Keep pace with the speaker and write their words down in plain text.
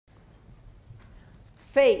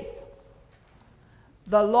Faith,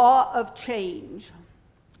 the law of change.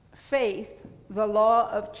 Faith, the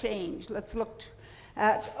law of change. Let's look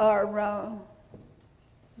at our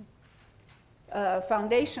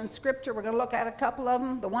foundation scripture. We're going to look at a couple of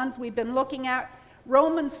them, the ones we've been looking at.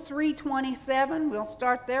 Romans 3:27. We'll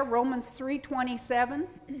start there. Romans 3:27.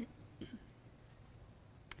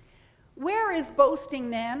 Where is boasting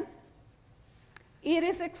then? It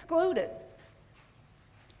is excluded.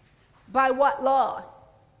 By what law?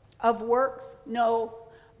 Of works? No,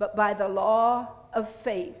 but by the law of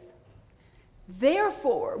faith.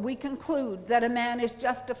 Therefore, we conclude that a man is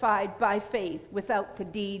justified by faith without the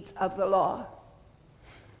deeds of the law.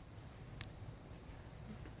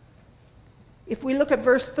 If we look at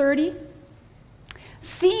verse 30,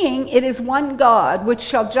 seeing it is one God which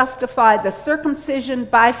shall justify the circumcision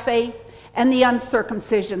by faith and the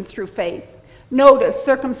uncircumcision through faith. Notice,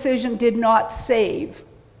 circumcision did not save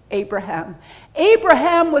Abraham.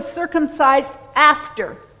 Abraham was circumcised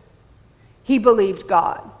after he believed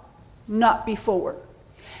God, not before.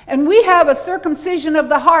 And we have a circumcision of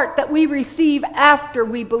the heart that we receive after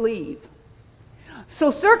we believe.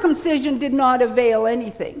 So circumcision did not avail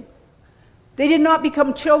anything. They did not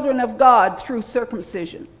become children of God through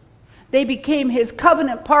circumcision. They became his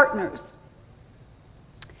covenant partners.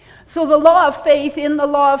 So the law of faith, in the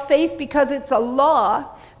law of faith, because it's a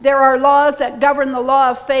law, there are laws that govern the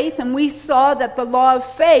law of faith, and we saw that the law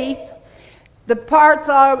of faith, the parts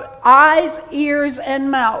are eyes, ears, and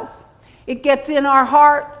mouth. It gets in our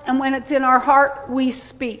heart, and when it's in our heart, we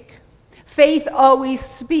speak. Faith always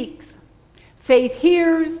speaks. Faith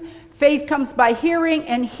hears. Faith comes by hearing,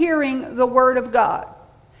 and hearing the word of God.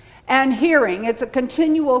 And hearing, it's a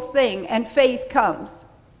continual thing, and faith comes.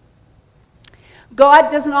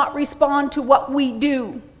 God does not respond to what we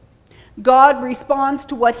do. God responds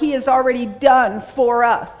to what he has already done for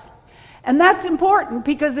us. And that's important,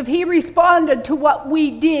 because if he responded to what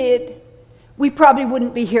we did, we probably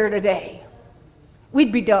wouldn't be here today.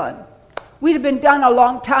 We'd be done. We'd have been done a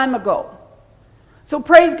long time ago. So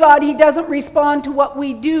praise God, he doesn't respond to what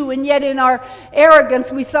we do, and yet in our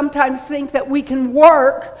arrogance we sometimes think that we can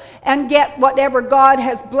work and get whatever God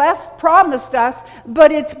has blessed, promised us,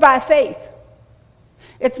 but it's by faith.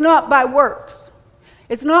 It's not by works.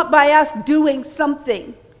 It's not by us doing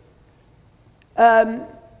something.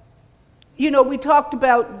 We talked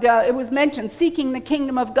about, it was mentioned, seeking the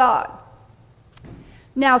kingdom of God.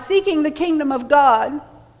 Now, seeking the kingdom of God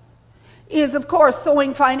is, of course,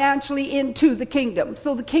 sowing financially into the kingdom,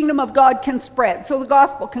 so the kingdom of God can spread, so the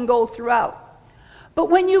gospel can go throughout. But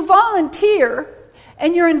when you volunteer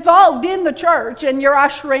and you're involved in the church and you're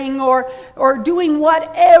ushering or doing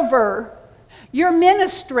whatever, you're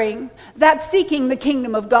ministering, that's seeking the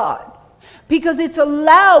kingdom of God, because it's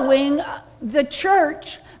allowing the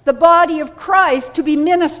church, the body of Christ, to be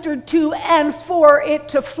ministered to and for it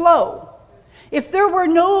to flow. If there were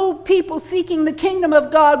no people seeking the kingdom of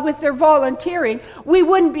God with their volunteering, we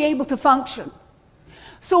wouldn't be able to function.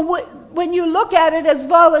 So when you look at it as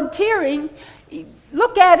volunteering,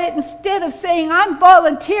 look at it instead of saying, I'm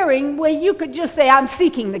volunteering, well, you could just say, I'm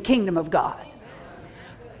seeking the kingdom of God.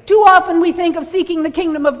 Too often we think of seeking the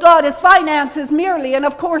kingdom of God as finances merely, and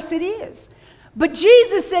of course it is. But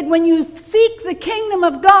Jesus said when you seek the kingdom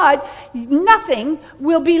of God, nothing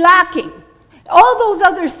will be lacking. All those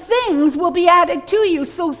other things will be added to you.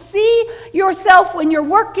 So see yourself when you're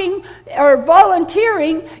working or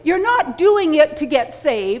volunteering, you're not doing it to get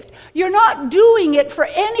saved. You're not doing it for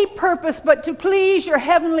any purpose but to please your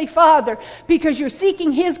heavenly Father, because you're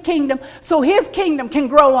seeking his kingdom so his kingdom can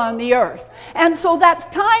grow on the earth. And so that's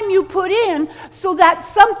time you put in, so that's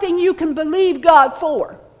something you can believe God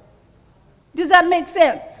for. Does that make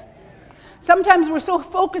sense? Sometimes we're so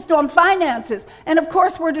focused on finances. And of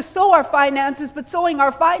course we're to sow our finances, but sowing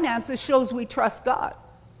our finances shows we trust God.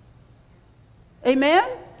 Amen?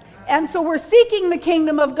 And so we're seeking the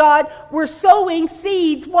kingdom of God. We're sowing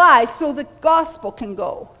seeds. Why? So the gospel can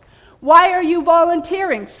go. Why are you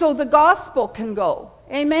volunteering? So the gospel can go.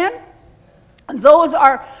 Amen?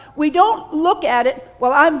 We don't look at it,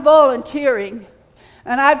 well, I'm volunteering,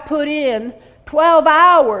 and I've put in 12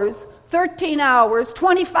 hours, 13 hours,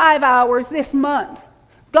 25 hours this month.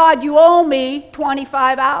 God, you owe me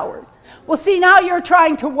 25 hours. Well, see, now you're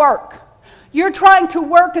trying to work. You're trying to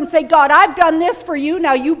work and say, God, I've done this for you,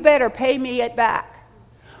 now you better pay me it back.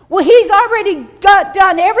 Well, he's already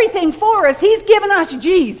done everything for us. He's given us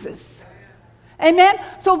Jesus. Amen?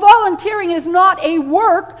 So volunteering is not a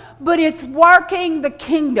work, but it's working the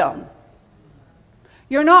kingdom.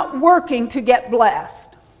 You're not working to get blessed.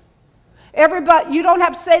 Everybody, you don't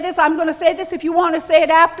have to say this. I'm going to say this. If you want to say it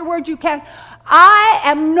afterwards, you can. I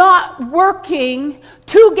am not working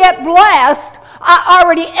to get blessed. I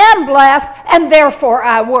already am blessed, and therefore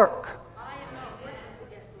I work.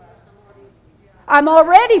 I'm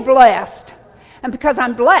already blessed. And because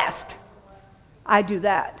I'm blessed, I do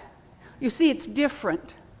that. You see, it's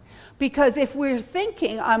different. Because if we're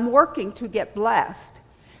thinking I'm working to get blessed,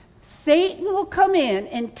 Satan will come in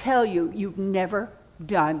and tell you you've never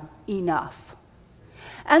done enough.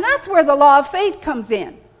 And that's where the law of faith comes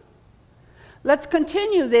in. Let's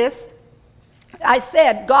continue this. I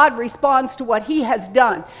said God responds to what he has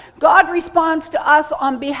done. God responds to us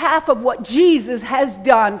on behalf of what Jesus has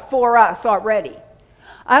done for us already.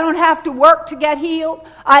 I don't have to work to get healed.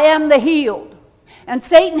 I am the healed. And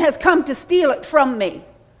Satan has come to steal it from me.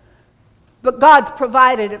 But God's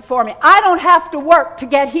provided it for me. I don't have to work to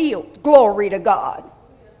get healed. Glory to God.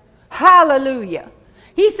 Hallelujah.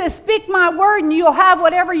 He says, speak my word and you'll have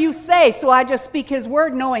whatever you say. So I just speak his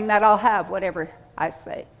word knowing that I'll have whatever I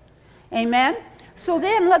say. Amen? So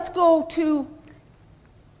then let's go to,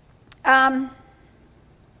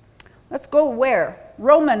 let's go where?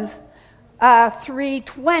 Romans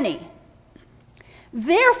 3:20.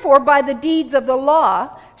 Therefore, by the deeds of the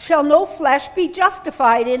law shall no flesh be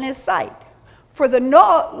justified in his sight. For the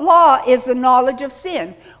law is the knowledge of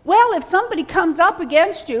sin. Well, if somebody comes up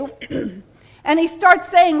against you and he starts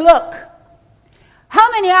saying, look,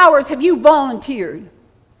 how many hours have you volunteered?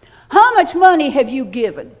 How much money have you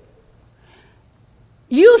given?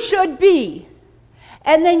 You should be.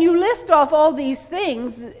 And then you list off all these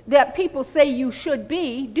things that people say you should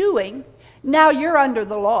be doing. Now you're under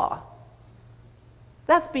the law.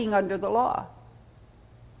 That's being under the law.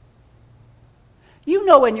 You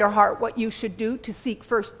know in your heart what you should do to seek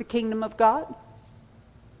first the kingdom of God.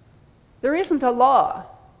 There isn't a law.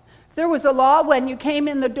 If there was a law, when you came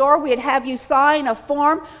in the door, we'd have you sign a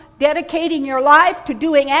form dedicating your life to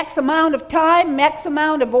doing X amount of time, X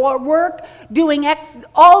amount of work, doing X,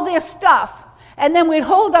 all this stuff. And then we'd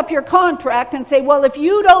hold up your contract and say, well, if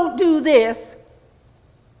you don't do this,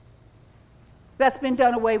 that's been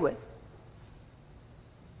done away with.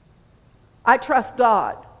 I trust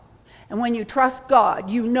God. And when you trust God,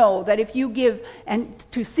 you know that if you give and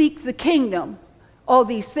to seek the kingdom, all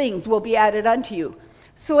these things will be added unto you.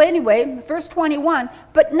 So anyway, verse 21,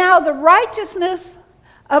 but now the righteousness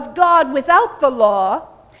of God without the law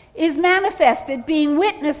is manifested, being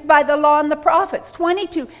witnessed by the law and the prophets.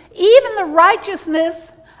 22, even the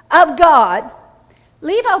righteousness of God,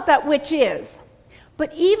 leave out that which is,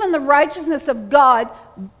 but even the righteousness of God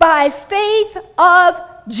by faith of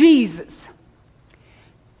Jesus.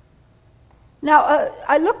 Now,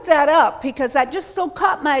 I looked that up because that just so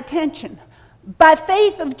caught my attention. By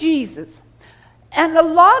faith of Jesus. And a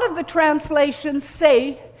lot of the translations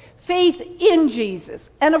say faith in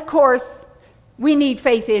Jesus. And of course, we need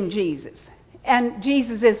faith in Jesus. And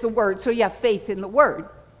Jesus is the Word, so you have faith in the Word.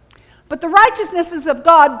 But the righteousnesses of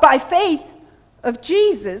God by faith of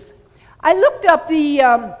Jesus, I looked up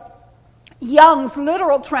the Young's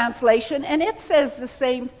literal translation, and it says the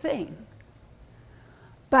same thing.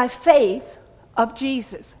 By faith of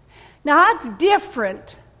Jesus. Now that's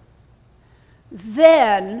different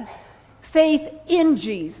than faith in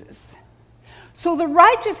Jesus. So the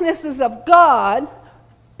righteousnesses of God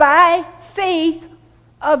by faith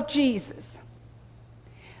of Jesus.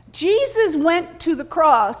 Jesus went to the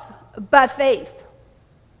cross by faith.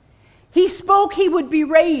 He spoke he would be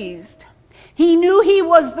raised. He knew he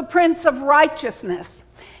was the Prince of Righteousness.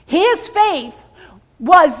 His faith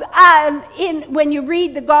was, when you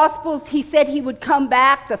read the Gospels, he said he would come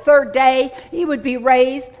back the third day, he would be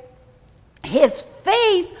raised. His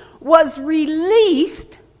faith was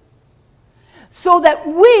released so that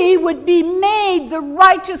we would be made the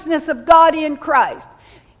righteousness of God in Christ.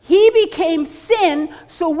 He became sin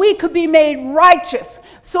so we could be made righteous.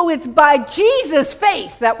 So it's by Jesus'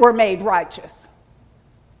 faith that we're made righteous.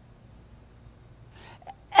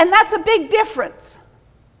 And that's a big difference.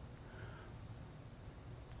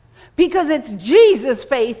 Because it's Jesus'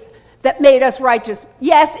 faith that made us righteous.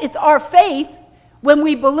 Yes, it's our faith when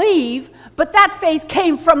we believe, but that faith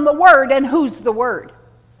came from the Word, and who's the Word?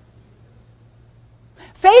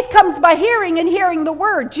 Faith comes by hearing, and hearing the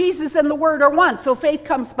Word. Jesus and the Word are one, so faith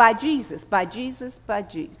comes by Jesus, by Jesus, by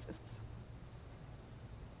Jesus.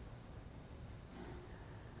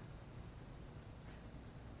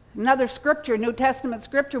 Another scripture, New Testament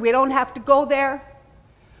scripture, we don't have to go there,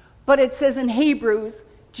 but it says in Hebrews,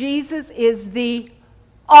 Jesus is the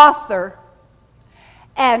author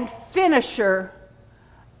and finisher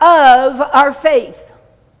of our faith.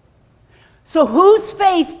 So whose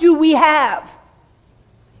faith do we have?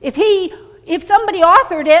 If somebody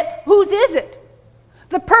authored it, whose is it?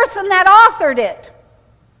 the person that authored it.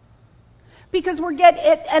 Because we're getting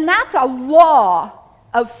it, and that's a law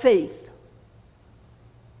of faith.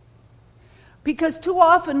 Because too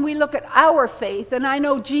often we look at our faith, and I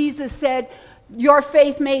know Jesus said, your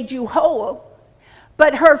faith made you whole.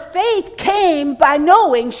 But her faith came by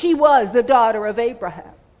knowing she was the daughter of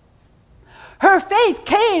Abraham. Her faith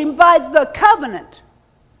came by the covenant.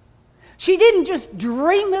 She didn't just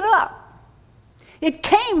dream it up. It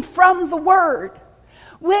came from the Word.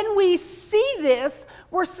 When we see this,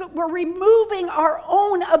 we're removing our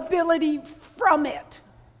own ability from it.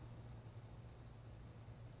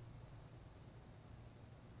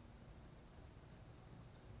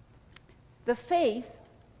 The faith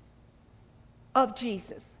of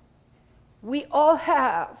Jesus. We all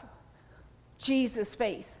have Jesus'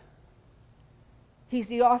 faith. He's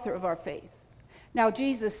the author of our faith. Now,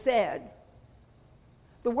 Jesus said,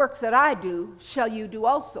 the works that I do shall you do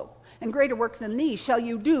also, and greater works than these shall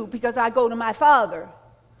you do, because I go to my Father.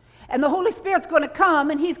 And the Holy Spirit's going to come,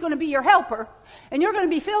 and He's going to be your helper, and you're going to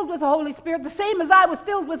be filled with the Holy Spirit, the same as I was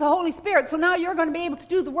filled with the Holy Spirit, so now you're going to be able to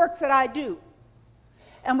do the works that I do.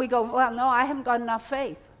 And we go, well, no, I haven't got enough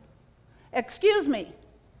faith. Excuse me.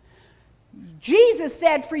 Jesus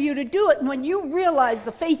said for you to do it, and when you realize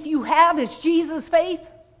the faith you have is Jesus' faith,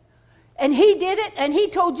 and He did it, and He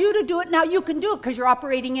told you to do it, now you can do it because you're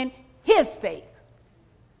operating in His faith.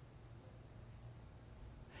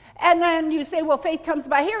 And then you say, well, faith comes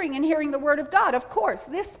by hearing, and hearing the Word of God. Of course,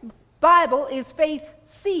 this Bible is faith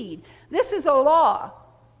seed. This is a law.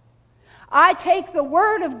 I take the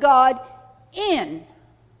Word of God in.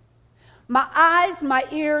 My eyes, my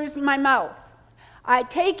ears, my mouth. I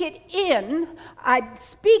take it in, I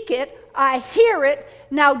speak it, I hear it.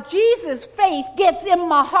 Now Jesus' faith gets in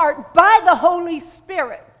my heart by the Holy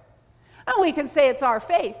Spirit. And we can say it's our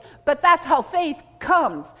faith, but that's how faith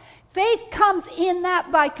comes. Faith comes in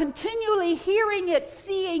that by continually hearing it,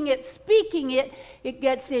 seeing it, speaking it, it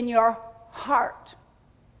gets in your heart.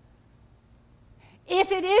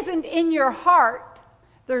 If it isn't in your heart,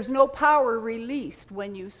 there's no power released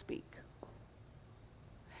when you speak.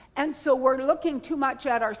 And so we're looking too much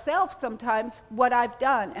at ourselves sometimes, what I've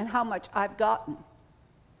done and how much I've gotten.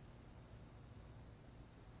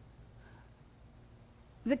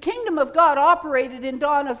 The kingdom of God operated in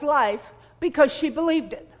Donna's life because she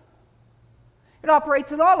believed it. It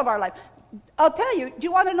operates in all of our life. I'll tell you, do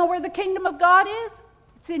you want to know where the kingdom of God is?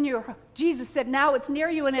 It's in your, Jesus said, now it's near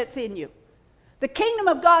you and it's in you. The kingdom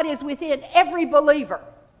of God is within every believer.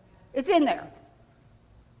 It's in there.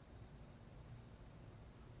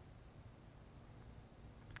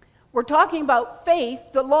 We're talking about faith,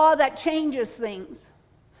 the law that changes things.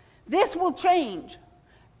 This will change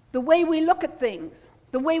the way we look at things,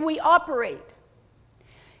 the way we operate.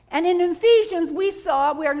 And in Ephesians, we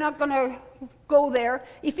saw, we are not going to go there,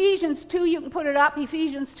 Ephesians 2, you can put it up,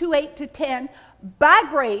 Ephesians 2, 8-10, by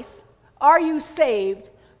grace are you saved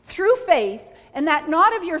through faith, and that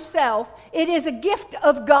not of yourself, it is a gift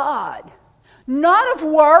of God, not of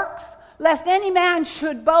works, lest any man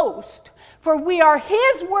should boast. For we are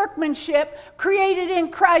His workmanship, created in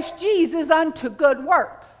Christ Jesus unto good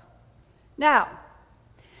works. Now,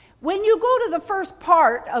 when you go to the first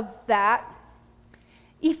part of that,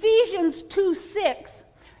 Ephesians 2:6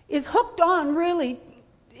 is hooked on really,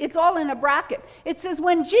 it's all in a bracket. It says,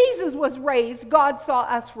 when Jesus was raised, God saw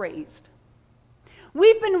us raised.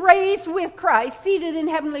 We've been raised with Christ, seated in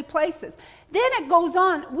heavenly places. Then it goes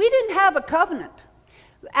on, we didn't have a covenant.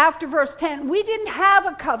 After verse 10, we didn't have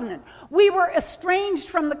a covenant. We were estranged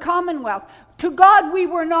from the commonwealth. To God, we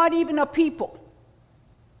were not even a people.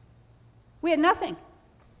 We had nothing.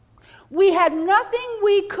 We had nothing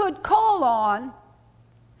we could call on.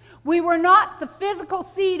 We were not the physical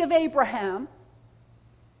seed of Abraham.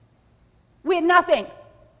 We had nothing.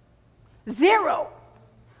 Zero.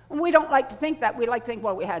 And we don't like to think that. We like to think,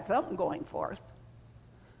 well, we had something going for us.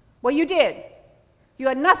 Well, you did. You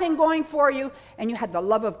had nothing going for you, and you had the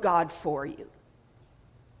love of God for you.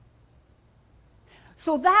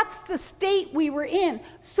 So that's the state we were in.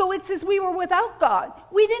 So it says we were without God.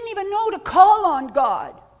 We didn't even know to call on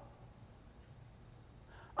God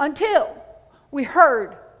until we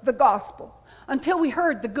heard the gospel, until we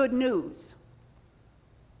heard the good news.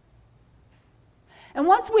 And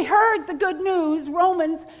once we heard the good news,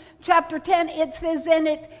 Romans chapter 10, it says,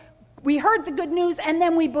 we heard the good news, and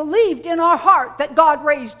then we believed in our heart that God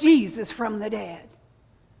raised Jesus from the dead.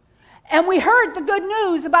 And we heard the good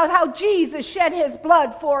news about how Jesus shed His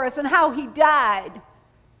blood for us and how He died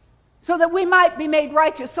so that we might be made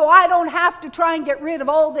righteous. So I don't have to try and get rid of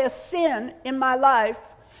all this sin in my life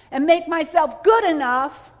and make myself good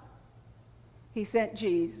enough. He sent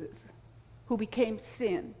Jesus, who became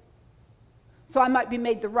sin, so I might be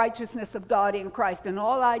made the righteousness of God in Christ. And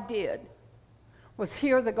all I did was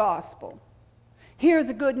hear the gospel, hear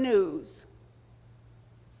the good news,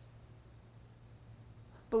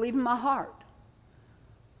 believe in my heart.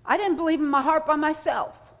 I didn't believe in my heart by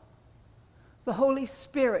myself. The Holy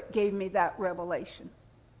Spirit gave me that revelation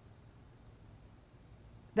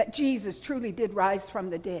that Jesus truly did rise from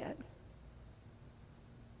the dead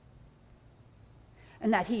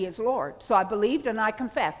and that he is Lord. So I believed and I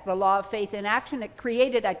confessed. The law of faith in action, it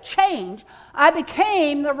created a change. I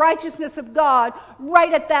became the righteousness of God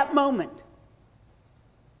right at that moment.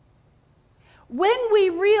 When we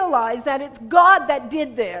realize that it's God that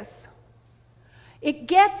did this, it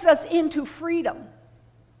gets us into freedom.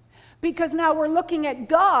 Because now we're looking at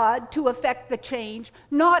God to effect the change,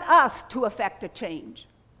 not us to effect a change.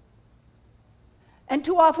 And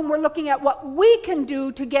too often we're looking at what we can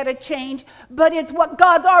do to get a change, but it's what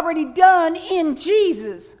God's already done in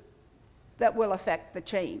Jesus that will affect the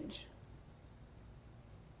change.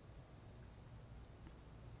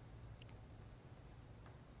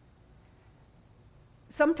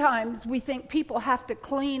 Sometimes we think people have to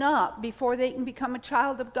clean up before they can become a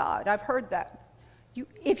child of God. I've heard that.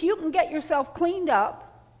 If you can get yourself cleaned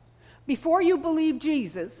up before you believe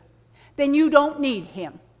Jesus, then you don't need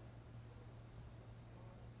him.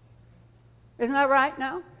 Isn't that right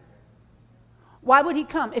now? Why would he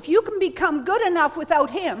come? If you can become good enough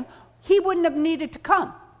without him, he wouldn't have needed to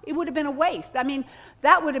come. It would have been a waste. I mean,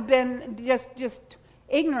 that would have been just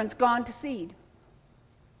ignorance gone to seed.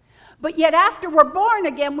 But yet after we're born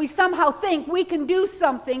again, we somehow think we can do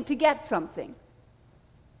something to get something.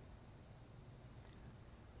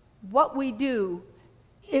 What we do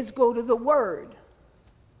is go to the Word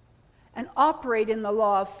and operate in the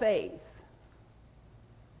law of faith.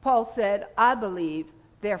 Paul said, I believe,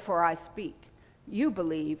 therefore I speak. You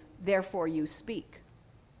believe, therefore you speak.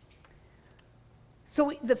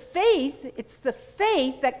 So the faith, it's the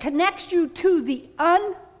faith that connects you to the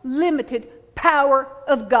unlimited power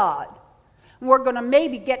of God. We're going to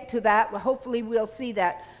maybe get to that. Well, hopefully we'll see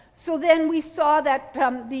that. So then we saw that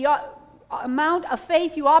the amount of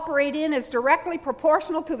faith you operate in is directly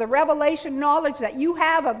proportional to the revelation knowledge that you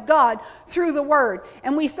have of God through the Word.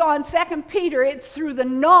 And we saw in 2 Peter, it's through the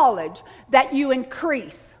knowledge that you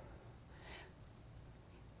increase.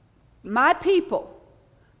 My people,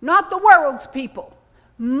 not the world's people,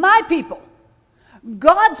 my people,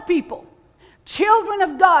 God's people, children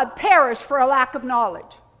of God perish for a lack of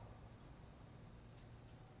knowledge.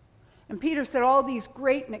 And Peter said all these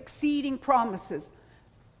great and exceeding promises.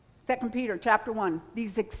 2 Peter chapter 1.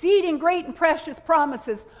 These exceeding great and precious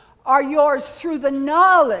promises are yours through the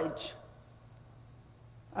knowledge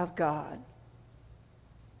of God.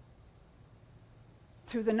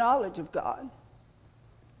 Through the knowledge of God.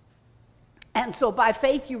 And so by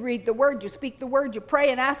faith you read the Word, you speak the Word, you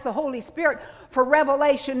pray and ask the Holy Spirit for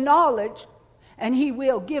revelation knowledge, and he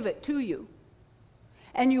will give it to you.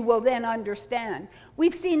 And you will then understand.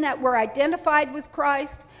 We've seen that we're identified with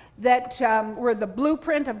Christ, that we're the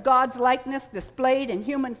blueprint of God's likeness displayed in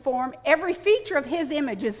human form. Every feature of his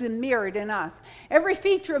image is mirrored in us. Every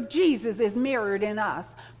feature of Jesus is mirrored in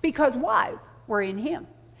us. Because why? We're in him.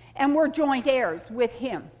 And we're joint heirs with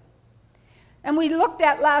him. And we looked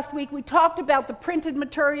at last week, we talked about the printed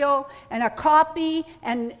material and a copy,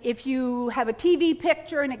 and if you have a TV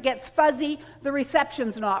picture and it gets fuzzy, the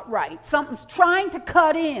reception's not right. Something's trying to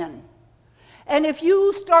cut in. And if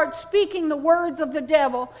you start speaking the words of the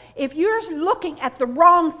devil, if you're looking at the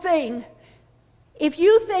wrong thing, if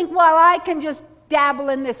you think, well, I can just dabble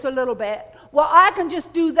in this a little bit, well, I can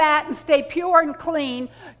just do that and stay pure and clean,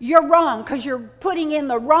 you're wrong, because you're putting in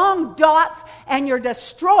the wrong dots and you're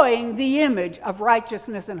destroying the image of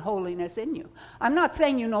righteousness and holiness in you. I'm not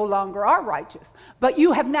saying you no longer are righteous, but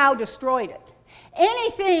you have now destroyed it.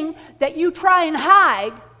 Anything that you try and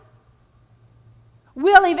hide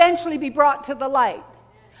will eventually be brought to the light.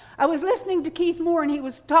 I was listening to Keith Moore, and he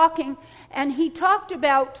was talking, and he talked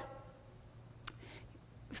about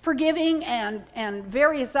forgiving and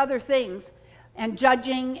various other things, and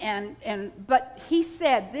judging, but he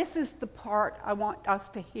said, this is the part I want us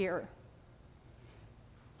to hear.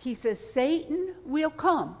 He says, Satan will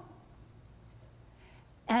come,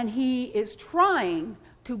 and he is trying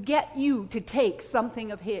to get you to take something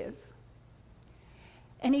of his.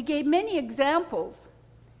 And he gave many examples.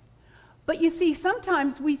 But you see,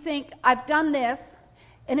 sometimes we think, I've done this,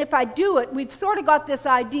 and if I do it, we've sort of got this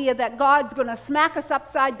idea that God's going to smack us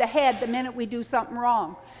upside the head the minute we do something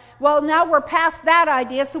wrong. Well, now we're past that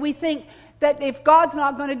idea, so we think that if God's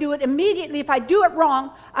not going to do it immediately, if I do it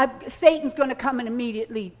wrong, Satan's going to come and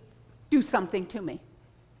immediately do something to me.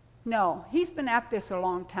 No, he's been at this a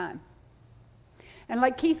long time. And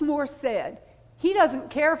like Keith Moore said, he doesn't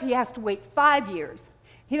care if he has to wait 5 years.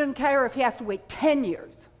 He doesn't care if he has to wait 10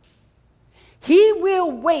 years. He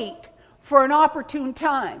will wait for an opportune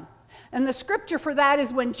time. And the scripture for that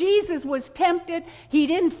is when Jesus was tempted, he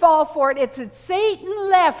didn't fall for it. It said Satan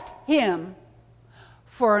left him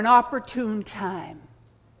for an opportune time.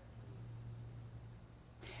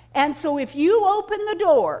 And so if you open the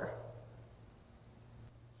door,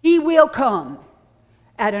 he will come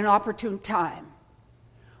at an opportune time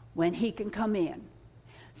when he can come in.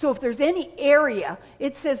 So if there's any area,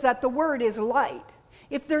 it says that the word is light.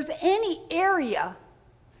 If there's any area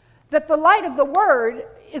that the light of the word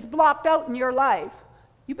is blocked out in your life,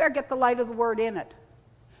 you better get the light of the word in it,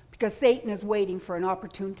 because Satan is waiting for an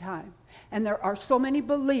opportune time. And there are so many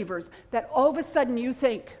believers that all of a sudden you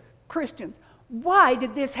think, Christians, why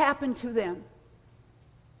did this happen to them?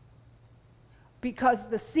 Because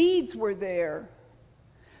the seeds were there,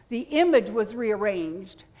 the image was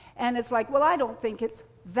rearranged, and it's like, well, I don't think it's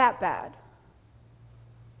that bad.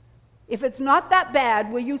 If it's not that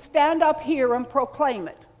bad, will you stand up here and proclaim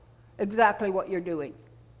it? Exactly what you're doing.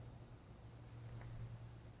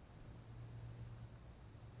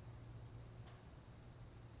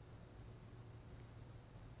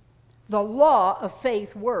 The law of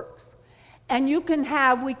faith works. And you can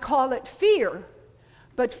have, we call it fear,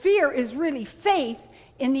 but fear is really faith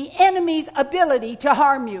in the enemy's ability to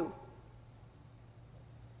harm you.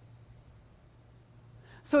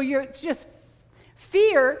 So it's just,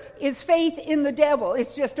 fear is faith in the devil.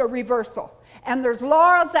 It's just a reversal. And there's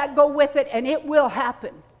laws that go with it, and it will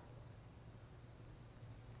happen.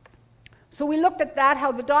 So we looked at that,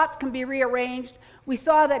 how the dots can be rearranged. We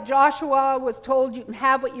saw that Joshua was told you can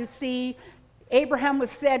have what you see. Abraham was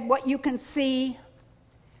said what you can see.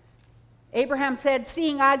 Abraham said,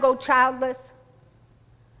 seeing I go childless.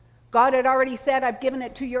 God had already said, I've given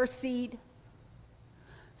it to your seed.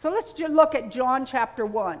 So let's just look at John chapter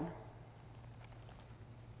 1.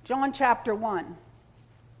 John chapter 1.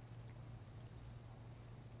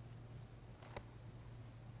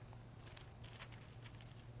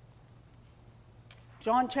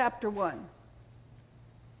 John chapter 1.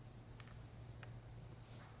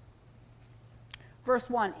 Verse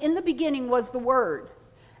 1. In the beginning was the Word,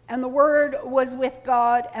 and the Word was with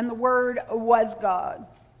God, and the Word was God.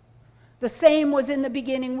 The same was in the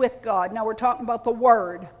beginning with God. Now we're talking about the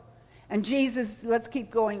Word. And Jesus, let's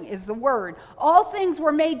keep going, is the Word. All things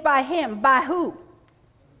were made by Him. By who?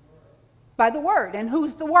 By the Word. And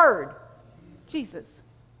who's the Word? Jesus.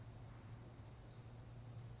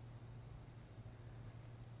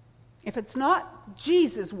 If it's not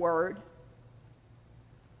Jesus' Word,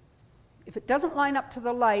 if it doesn't line up to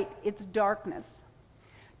the light, it's darkness.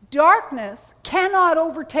 Darkness cannot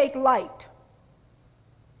overtake light.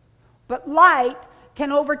 But light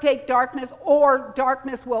can overtake darkness, or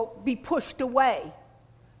darkness will be pushed away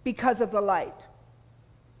because of the light.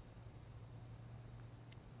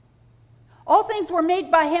 All things were made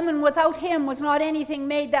by Him, and without Him was not anything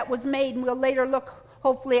made that was made. And we'll later look,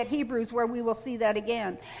 hopefully, at Hebrews, where we will see that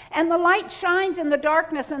again. And the light shines in the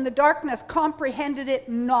darkness, and the darkness comprehended it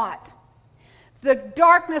not. The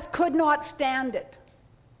darkness could not stand it.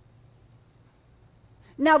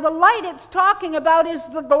 Now, the light it's talking about is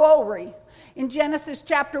the glory. In Genesis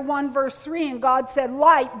chapter 1, verse 3, and God said,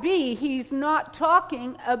 light be. He's not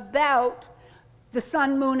talking about the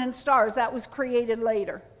sun, moon, and stars. That was created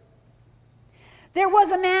later. There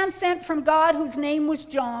was a man sent from God whose name was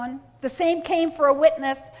John. The same came for a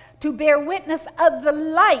witness, to bear witness of the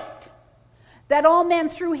light, that all men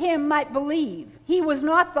through him might believe. He was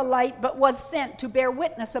not the light, but was sent to bear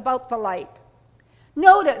witness about the light.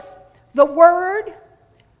 Notice, the word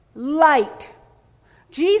light.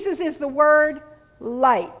 Jesus is the word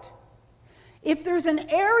light. If there's an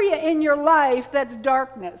area in your life that's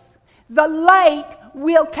darkness, the light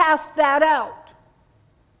will cast that out.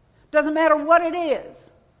 Doesn't matter what it is.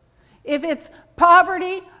 If it's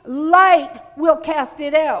poverty, light will cast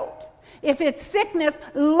it out. If it's sickness,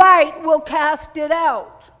 light will cast it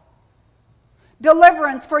out.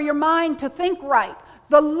 Deliverance for your mind to think right.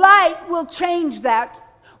 The light will change that.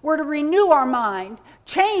 We're to renew our mind,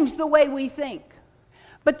 change the way we think.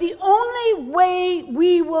 But the only way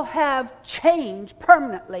we will have change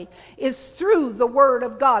permanently is through the Word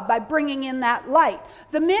of God, by bringing in that light.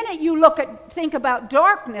 The minute you think about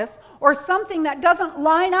darkness or something that doesn't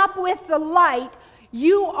line up with the light,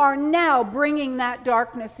 you are now bringing that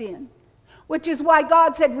darkness in. Which is why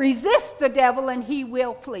God said, resist the devil and he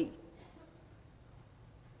will flee.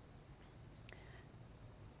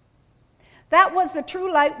 That was the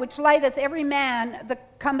true light which lighteth every man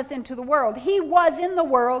that cometh into the world. He was in the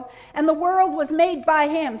world, and the world was made by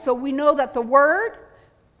him. So we know that the Word,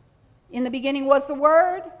 in the beginning was the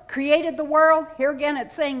Word, created the world. Here again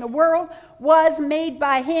it's saying the world was made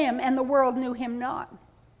by him, and the world knew him not.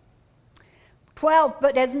 12,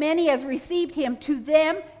 but as many as received him, to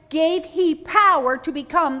them gave he power to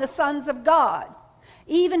become the sons of God,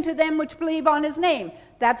 even to them which believe on his name.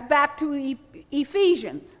 That's back to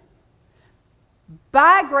Ephesians.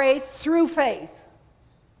 By grace through faith.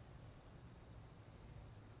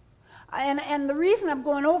 And the reason I'm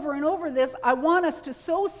going over and over this, I want us to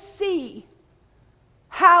so see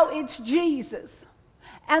how it's Jesus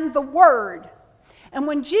and the Word. And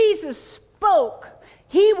when Jesus spoke,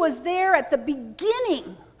 he was there at the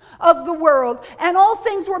beginning of the world, and all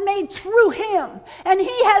things were made through him, and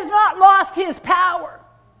he has not lost his power.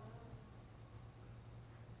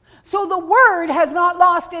 So the Word has not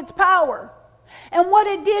lost its power. And what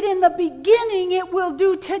it did in the beginning, it will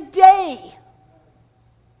do today.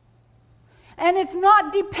 And it's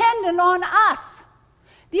not dependent on us.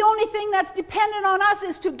 The only thing that's dependent on us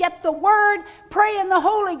is to get the Word, pray in the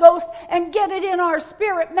Holy Ghost, and get it in our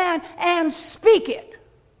spirit man and speak it.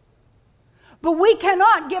 But we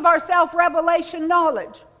cannot give ourselves revelation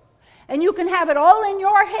knowledge. And you can have it all in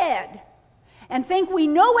your head and think we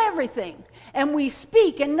know everything, and we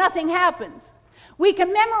speak and nothing happens. We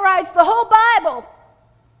can memorize the whole Bible,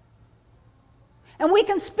 and we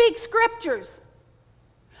can speak scriptures.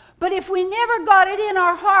 But if we never got it in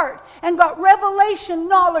our heart and got revelation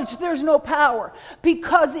knowledge, there's no power,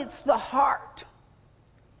 because it's the heart.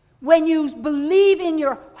 When you believe in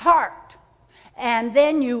your heart and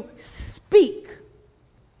then you speak,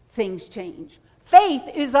 things change. Faith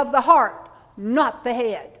is of the heart, not the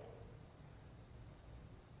head.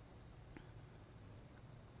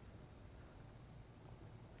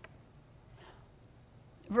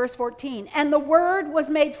 Verse 14, and the Word was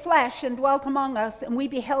made flesh and dwelt among us, and we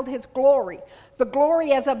beheld his glory, the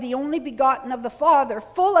glory as of the only begotten of the Father,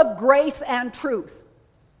 full of grace and truth.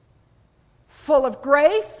 Full of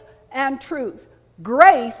grace and truth.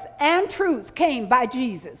 Grace and truth came by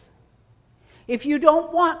Jesus. If you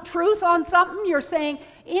don't want truth on something, you're saying,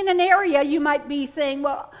 in an area you might be saying,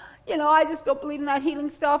 well, I just don't believe in that healing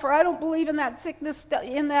stuff, or I don't believe in that sickness stuff,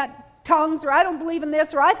 in that tongues, or I don't believe in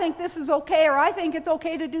this, or I think this is okay, or I think it's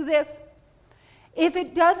okay to do this. If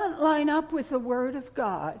it doesn't line up with the Word of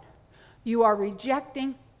God, you are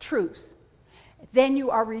rejecting truth. Then you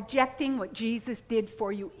are rejecting what Jesus did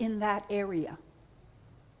for you in that area.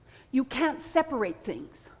 You can't separate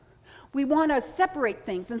things. We want to separate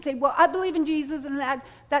things and say, well, I believe in Jesus and that,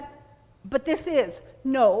 but this is.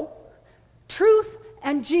 No. Truth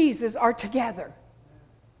and Jesus are together.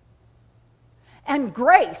 And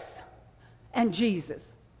grace and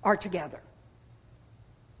Jesus are together.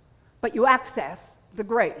 But you access the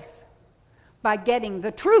grace by getting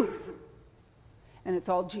the truth, and it's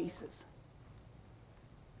all Jesus.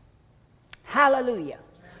 Hallelujah.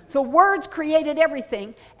 So words created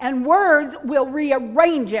everything, and words will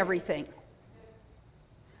rearrange everything,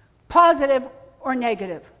 positive or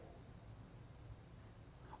negative.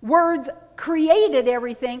 Words created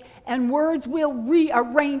everything, and words will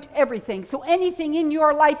rearrange everything. So anything in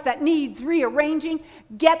your life that needs rearranging,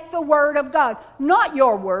 get the Word of God. Not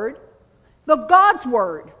your word, the God's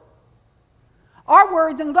Word. Our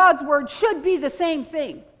words and God's Word should be the same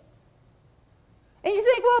thing. And you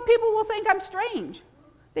think, well, people will think I'm strange.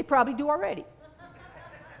 They probably do already.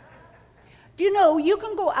 Do you know, you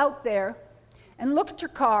can go out there and look at your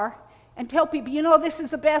car and tell people, this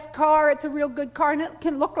is the best car, it's a real good car, and it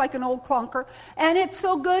can look like an old clunker, and it's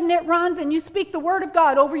so good and it runs, and you speak the Word of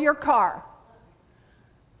God over your car.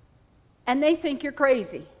 And they think you're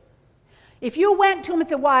crazy. If you went to them and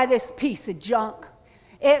said, why, this piece of junk,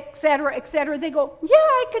 etc., etc., they go,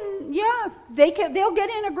 they'll get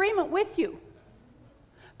in agreement with you.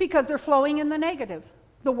 Because they're flowing in the negative,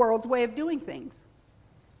 the world's way of doing things.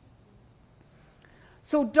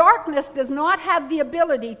 So darkness does not have the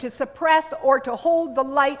ability to suppress or to hold the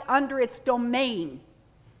light under its domain.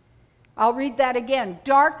 I'll read that again.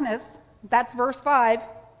 Darkness, that's verse 5.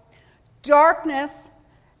 Darkness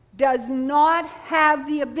does not have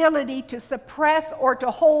the ability to suppress or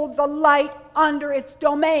to hold the light under its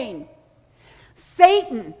domain.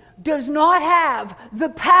 Satan does not have the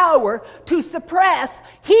power to suppress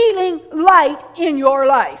healing light in your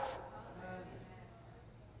life.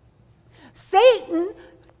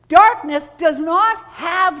 Darkness does not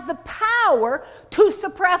have the power to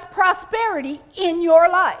suppress prosperity in your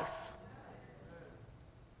life.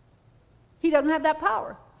 He doesn't have that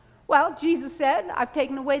power. Well, Jesus said, I've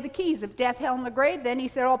taken away the keys of death, hell, and the grave. Then he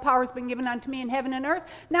said, all power has been given unto me in heaven and earth.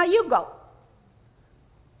 Now you go.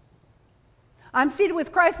 I'm seated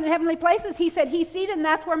with Christ in the heavenly places. He said he's seated, and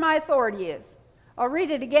that's where my authority is. I'll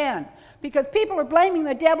read it again. Because people are blaming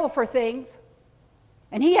the devil for things,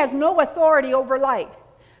 and he has no authority over light.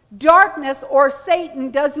 Darkness or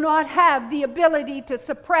Satan does not have the ability to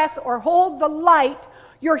suppress or hold the light,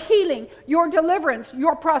 your healing, your deliverance,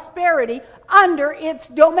 your prosperity under its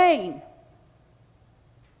domain.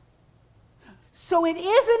 So it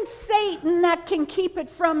isn't Satan that can keep it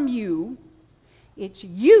from you. It's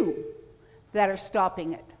you that are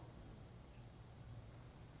stopping it.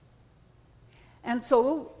 And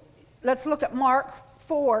so let's look at Mark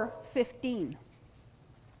 4:15.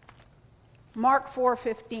 Mark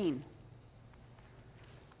 4:15.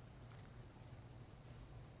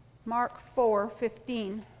 Mark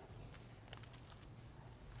 4:15.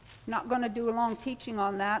 Not going to do a long teaching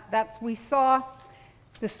on that. We saw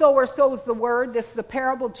the sower sows the word. This is a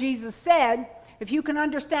parable Jesus said. If you can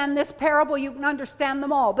understand this parable, you can understand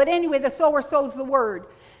them all. But anyway, the sower sows the word.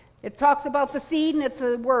 It talks about the seed, and it's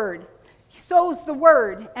a word. He sows the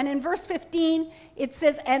word. And in verse 15, it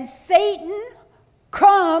says, and Satan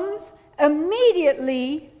comes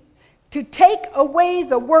immediately to take away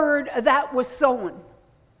the word that was sown.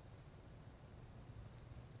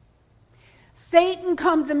 Satan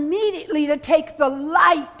comes immediately to take the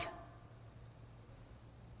light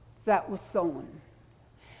that was sown.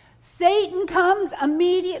 Satan comes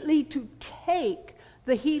immediately to take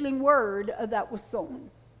the healing word that was sown.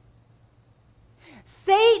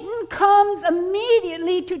 Satan comes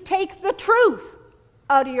immediately to take the truth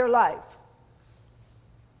out of your life,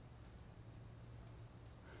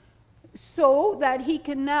 so that he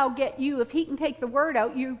can now get you. If he can take the word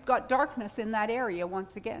out, you've got darkness in that area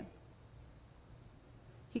once again.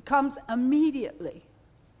 He comes immediately.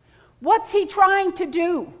 What's he trying to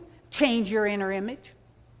do? Change your inner image.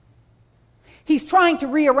 He's trying to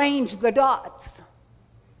rearrange the dots.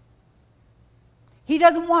 He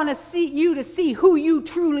doesn't want you to see who you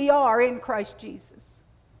truly are in Christ Jesus.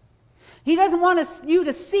 He doesn't want you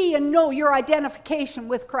to see and know your identification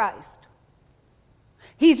with Christ.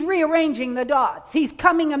 He's rearranging the dots. He's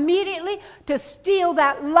coming immediately to steal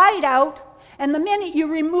that light out. And the minute you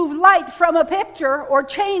remove light from a picture or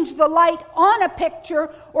change the light on a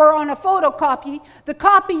picture or on a photocopy, the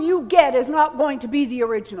copy you get is not going to be the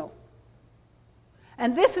original.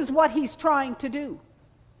 And this is what he's trying to do.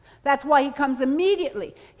 That's why he comes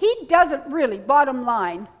immediately. He doesn't really, bottom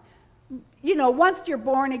line, once you're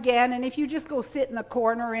born again, and if you just go sit in a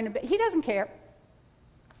corner in a bit, he doesn't care.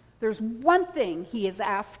 There's one thing he is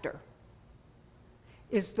after,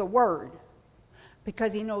 is the word.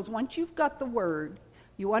 Because he knows once you've got the word,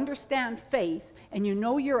 you understand faith, and you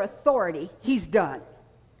know your authority, he's done.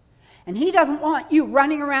 And he doesn't want you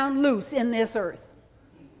running around loose in this earth.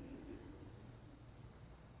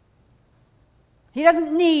 He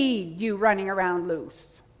doesn't need you running around loose.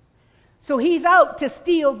 So he's out to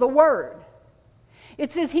steal the word.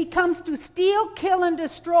 It says he comes to steal, kill, and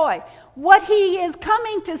destroy. What he is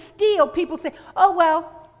coming to steal, people say, oh,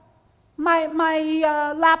 well, my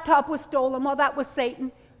laptop was stolen. Well, that was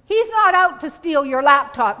Satan. He's not out to steal your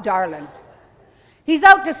laptop, darling. He's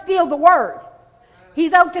out to steal the word.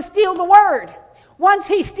 He's out to steal the word. Once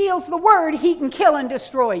he steals the word, he can kill and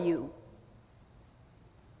destroy you.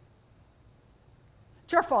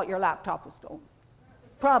 It's your fault your laptop was stolen.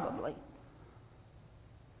 Probably.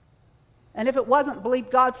 And if it wasn't,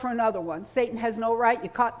 believe God for another one. Satan has no right. You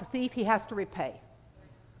caught the thief, he has to repay.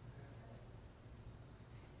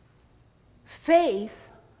 Faith,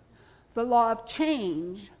 the law of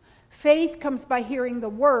change. Faith comes by hearing the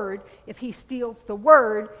word. If he steals the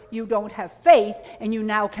word, you don't have faith, and you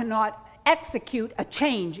now cannot execute a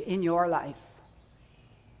change in your life.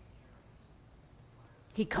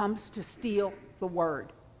 He comes to steal the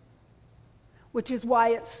word, which is why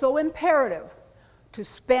it's so imperative to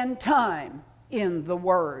spend time in the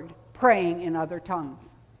word, praying in other tongues,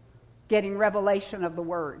 getting revelation of the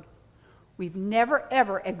word. We've never,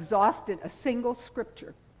 ever exhausted a single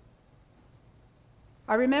scripture.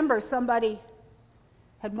 I remember somebody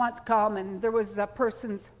had once come, and there was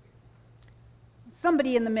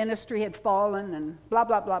somebody in the ministry had fallen, and blah,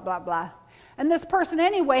 blah, blah, blah, blah. And this person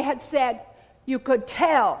anyway had said you could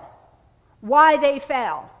tell why they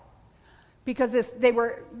fell, because they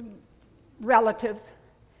were relatives.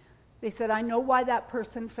 They said, I know why that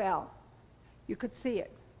person fell. You could see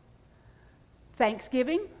it.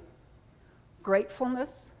 Thanksgiving, gratefulness,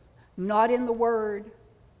 not in the word,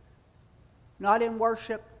 not in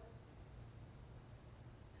worship.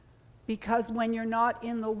 Because when you're not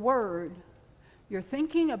in the word, You're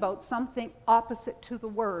thinking about something opposite to the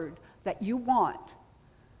Word that you want,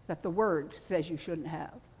 that the Word says you shouldn't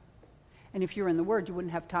have. And if you're in the Word, you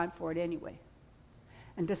wouldn't have time for it anyway.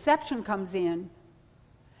 And deception comes in,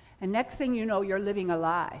 and next thing you know, you're living a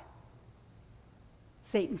lie.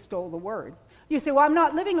 Satan stole the Word. You say, well, I'm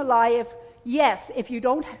not living a lie if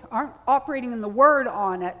you aren't operating in the Word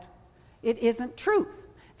on it, it isn't truth.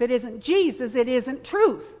 If it isn't Jesus, it isn't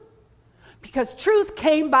truth. Because truth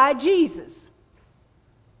came by Jesus.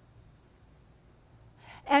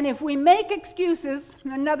 And if we make excuses,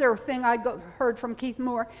 another thing I heard from Keith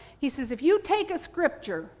Moore, he says, if you take a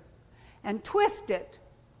scripture and twist it,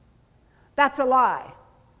 that's a lie.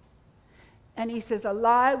 And he says, a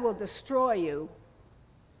lie will destroy you.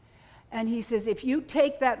 And he says, if you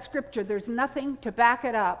take that scripture, there's nothing to back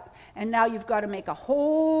it up, and now you've got to make a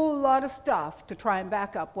whole lot of stuff to try and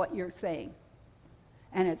back up what you're saying.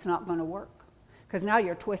 And it's not going to work, because now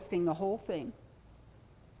you're twisting the whole thing.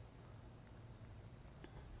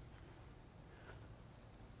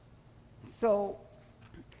 So,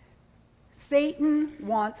 Satan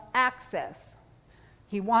wants access.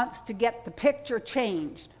 He wants to get the picture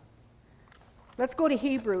changed. Let's go to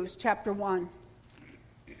Hebrews chapter 1.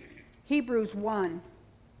 Hebrews 1.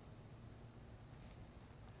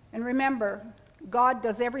 And remember, God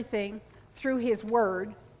does everything through His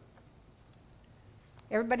Word.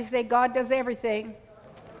 Everybody say, God does everything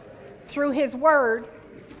through His Word.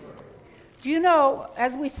 Do you know,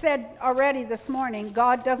 as we said already this morning,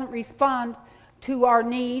 God doesn't respond to our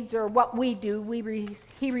needs or what we do.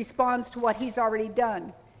 He responds to what He's already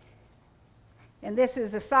done. And this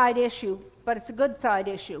is a side issue, but it's a good side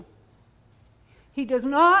issue. He does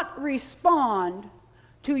not respond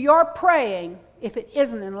to your praying if it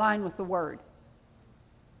isn't in line with the Word.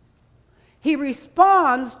 He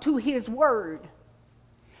responds to His Word.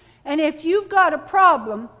 And if you've got a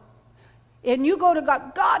problem, and you go to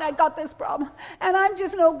God, God, I got this problem, and I'm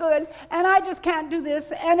just no good, and I just can't do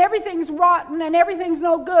this, and everything's rotten, and everything's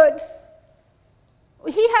no good.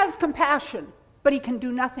 He has compassion, but He can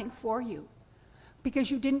do nothing for you because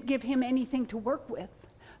you didn't give Him anything to work with.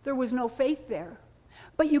 There was no faith there.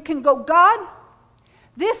 But you can go, God,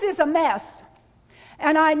 this is a mess,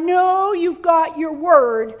 and I know you've got your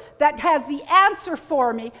Word that has the answer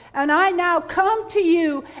for me, and I now come to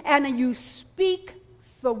you, and you speak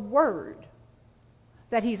the Word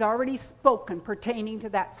that He's already spoken pertaining to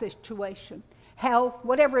that situation, health,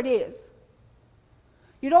 whatever it is.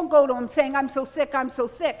 You don't go to Him saying, I'm so sick, I'm so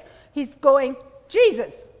sick. He's going,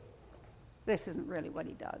 Jesus. This isn't really what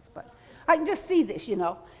He does, but I can just see this, you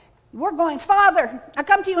know. We're going, Father, I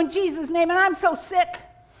come to you in Jesus' name, and I'm so sick,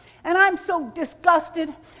 and I'm so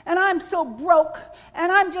disgusted, and I'm so broke,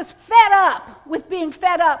 and I'm just fed up with being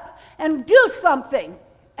fed up, and do something.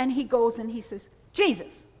 And He goes and He says,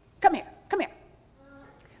 Jesus, come here, come here.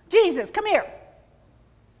 Jesus, come here.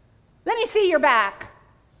 Let me see your back.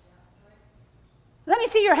 Let me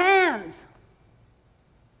see your hands.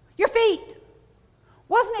 Your feet.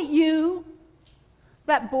 Wasn't it you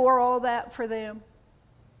that bore all that for them?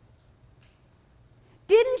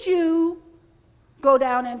 Didn't you go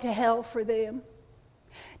down into hell for them?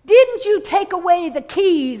 Didn't you take away the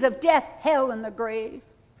keys of death, hell, and the grave?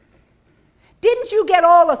 Didn't you get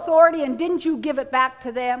all authority and didn't you give it back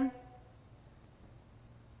to them?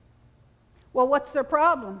 Well, what's their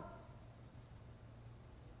problem?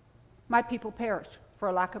 My people perish for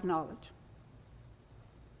a lack of knowledge.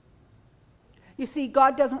 You see,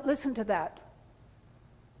 God doesn't listen to that.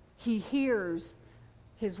 He hears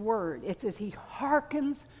His Word. It says He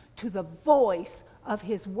hearkens to the voice of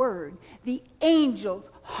His Word. The angels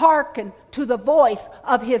hearken to the voice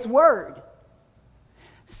of His Word.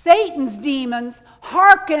 Satan's demons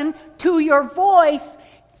hearken to your voice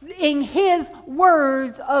in his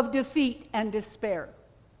words of defeat and despair.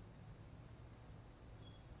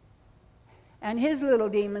 And his little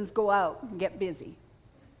demons go out and get busy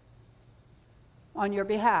on your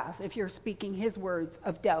behalf if you're speaking his words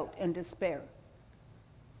of doubt and despair.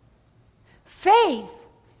 Faith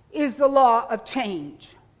is the law of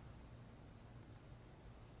change.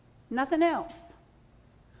 Nothing else.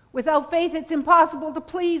 Without faith, it's impossible to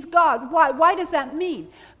please God. Why? Why does that mean?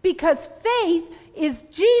 Because faith is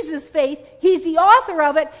Jesus' faith. He's the author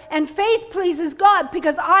of it, and faith pleases God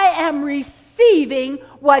because I am receiving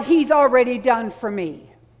what He's already done for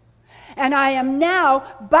me. And I am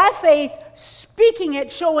now, by faith, speaking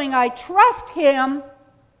it, showing I trust Him,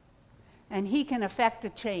 and He can effect a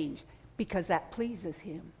change because that pleases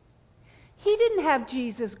Him. He didn't have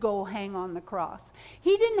Jesus go hang on the cross.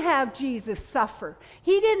 He didn't have Jesus suffer.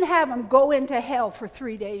 He didn't have Him go into hell for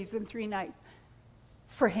 3 days and 3 nights.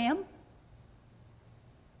 For Him,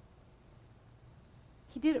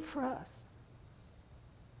 He did it for us.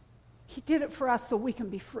 He did it for us so we can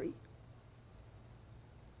be free.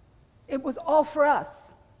 It was all for us.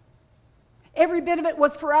 Every bit of it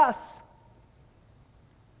was for us.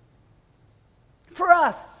 For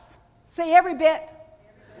us. Say, every bit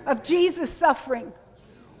of Jesus' suffering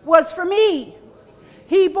was for me.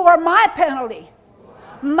 He bore my penalty,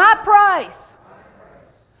 my price.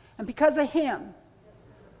 And because of him,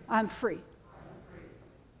 I'm free.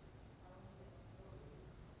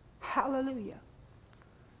 Hallelujah.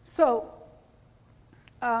 So,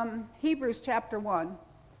 Hebrews chapter 1.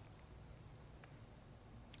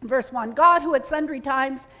 Verse 1, God, who at sundry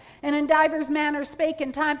times and in divers manners spake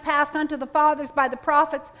in time past unto the fathers by the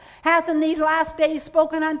prophets, hath in these last days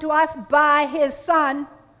spoken unto us by his Son.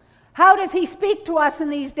 How does he speak to us in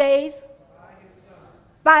these days?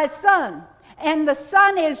 By his Son. And the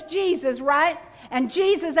Son is Jesus, right? And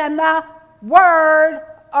Jesus and the Word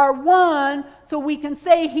are one, so we can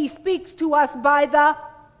say he speaks to us by the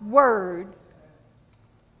Word.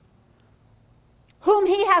 Whom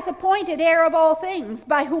he hath appointed heir of all things,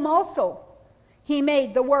 by whom also he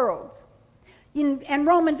made the worlds. In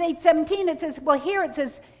Romans 8:17 it says, well, here it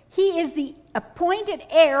says, he is the appointed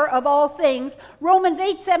heir of all things. Romans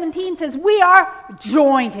 8:17 says, we are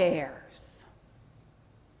joint heirs.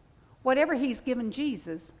 Whatever he's given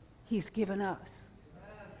Jesus, he's given us.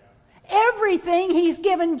 Everything he's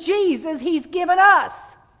given Jesus, he's given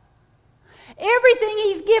us. Everything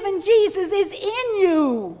he's given Jesus is in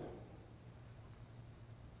you.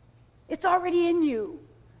 It's already in you.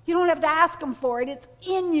 You don't have to ask him for it. It's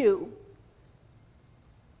in you.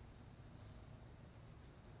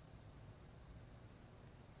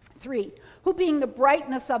 Three, who being the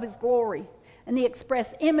brightness of his glory and the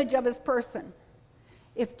express image of his person.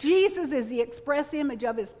 If Jesus is the express image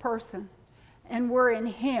of his person and we're in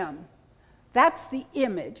him, that's the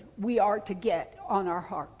image we are to get on our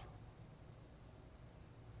heart.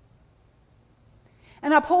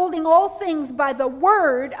 And upholding all things by the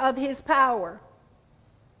word of his power.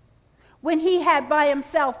 When he had by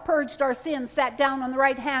himself purged our sins, sat down on the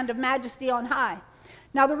right hand of majesty on high.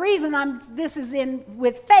 Now the reason this is in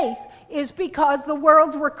with faith is because the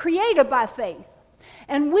worlds were created by faith.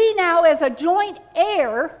 And we now as a joint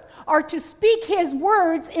heir are to speak his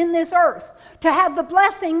words in this earth, to have the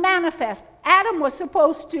blessing manifest. Adam was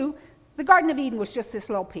supposed to, the Garden of Eden was just this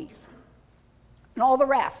little piece. And all the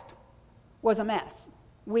rest was a mess.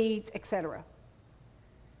 Weeds, etc.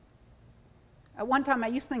 At one time I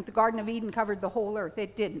used to think the Garden of Eden covered the whole earth.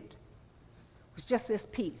 It didn't. It was just this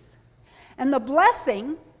piece. And the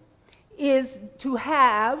blessing is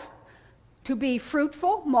to be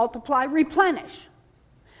fruitful, multiply, replenish.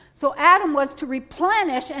 So Adam was to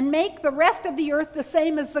replenish and make the rest of the earth the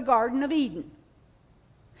same as the Garden of Eden.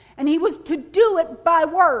 And he was to do it by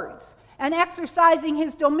words and exercising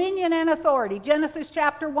his dominion and authority. Genesis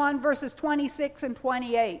chapter 1, verses 26 and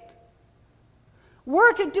 28.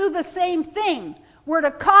 We're to do the same thing. We're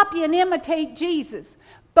to copy and imitate Jesus.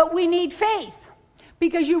 But we need faith.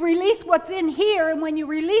 Because you release what's in here, and when you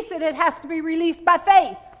release it, it has to be released by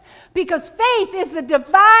faith. Because faith is the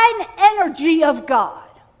divine energy of God.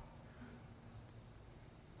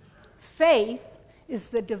 Faith is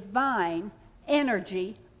the divine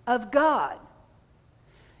energy of God.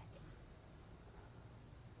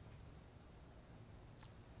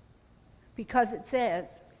 Because it says,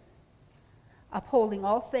 upholding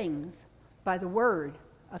all things by the word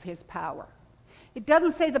of his power. It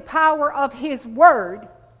doesn't say the power of his word.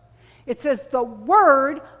 It says the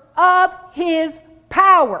word of his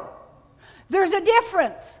power. There's a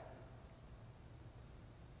difference.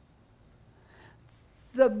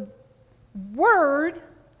 The word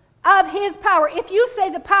of his power. If you say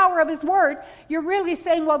the power of his word, you're really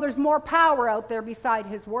saying, well, there's more power out there beside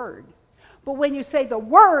his word. But when you say the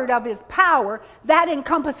word of his power, that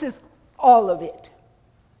encompasses all of it.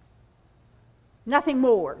 Nothing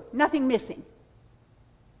more, nothing missing.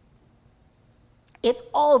 It's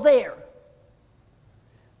all there.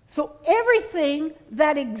 So everything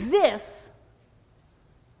that exists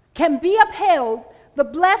can be upheld, the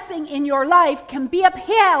blessing in your life can be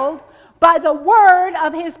upheld by the word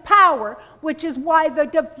of his power, which is why the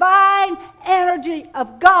divine energy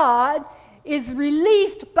of God is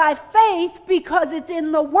released by faith, because it's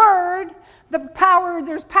in the word.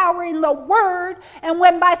 There's power in the word, and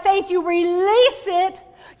when by faith you release it,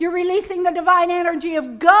 you're releasing the divine energy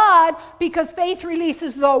of God, because faith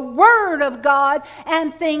releases the word of God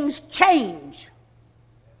and things change.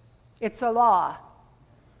 It's a law.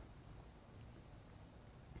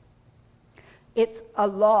 It's a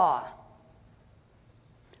law.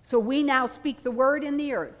 So we now speak the word in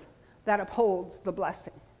the earth that upholds the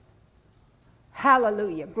blessing.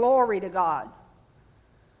 Hallelujah. Glory to God.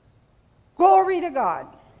 Glory to God.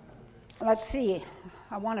 Let's see.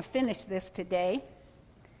 I want to finish this today.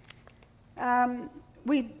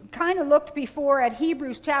 We kind of looked before at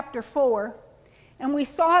Hebrews chapter 4, and we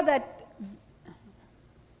saw that,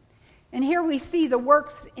 and here we see the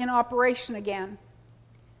works in operation again.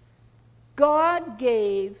 God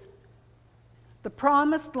gave the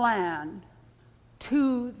promised land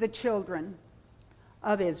to the children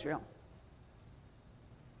of Israel.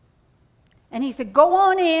 And he said, go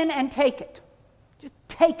on in and take it. Just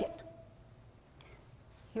take it.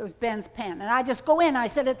 Here's Ben's pen. And I just go in. I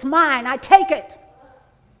said, it's mine. I take it.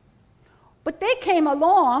 But they came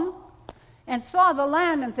along and saw the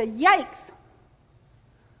land and said, yikes.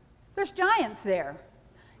 There's giants there.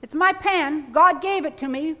 It's my pen. God gave it to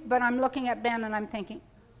me. But I'm looking at Ben and I'm thinking,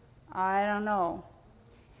 I don't know.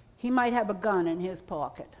 He might have a gun in his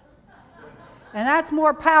pocket. And that's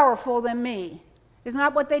more powerful than me. Isn't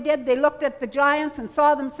that what they did? They looked at the giants and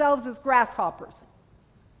saw themselves as grasshoppers.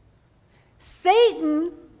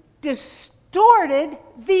 Satan distorted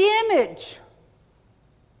the image.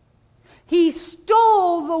 He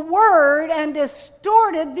stole the word and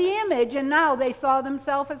distorted the image, and now they saw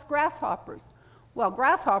themselves as grasshoppers. Well,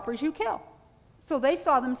 grasshoppers you kill. So they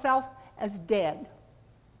saw themselves as dead.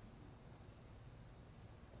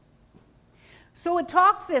 So it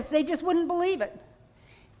talks this, they just wouldn't believe it.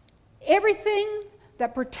 Everything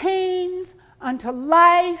that pertains unto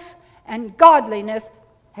life and godliness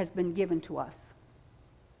has been given to us.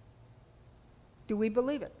 Do we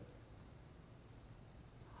believe it?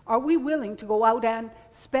 Are we willing to go out and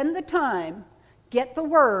spend the time, get the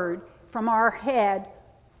word from our head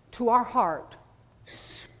to our heart,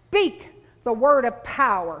 speak the word of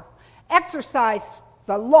power, exercise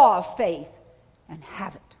the law of faith, and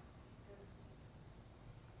have it?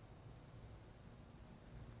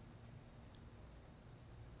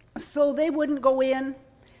 So they wouldn't go in,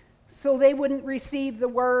 so they wouldn't receive the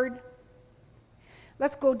word.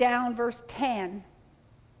 Let's go down, verse 10.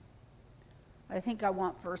 I think I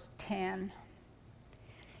want verse 10.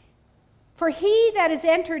 For he that is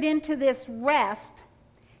entered into this rest,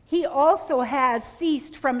 he also has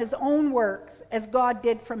ceased from his own works, as God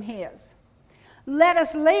did from his. Let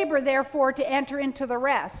us labor, therefore, to enter into the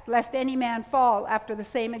rest, lest any man fall after the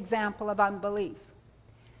same example of unbelief.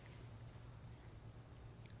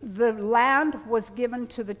 The land was given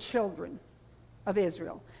to the children of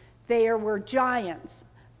Israel. There were giants.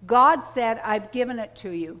 God said, I've given it to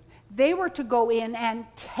you. They were to go in and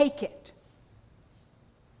take it.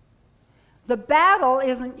 The battle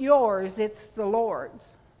isn't yours, it's the Lord's.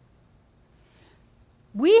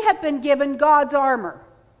 We have been given God's armor.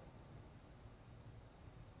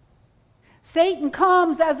 Satan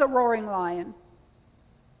comes as a roaring lion.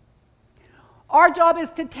 Our job is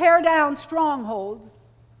to tear down strongholds.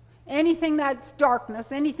 Anything that's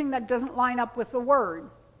darkness, anything that doesn't line up with the word.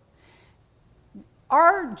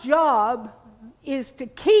 Our job is to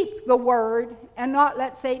keep the word and not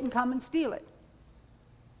let Satan come and steal it.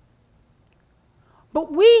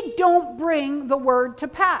 But we don't bring the word to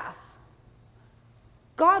pass.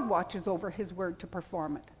 God watches over his word to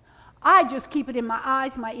perform it. I just keep it in my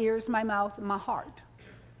eyes, my ears, my mouth, and my heart.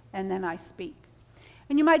 And then I speak.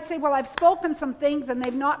 And you might say, well, I've spoken some things and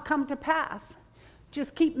they've not come to pass.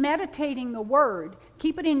 Just keep meditating the word.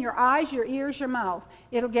 Keep it in your eyes, your ears, your mouth.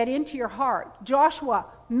 It'll get into your heart. Joshua,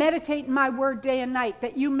 meditate in my word day and night,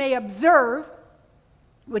 that you may observe,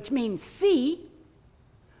 which means see,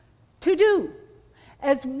 to do.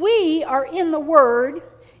 As we are in the word,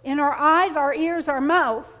 in our eyes, our ears, our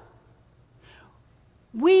mouth,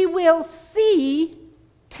 we will see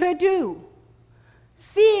to do.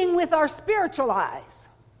 Seeing with our spiritual eyes.